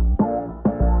now.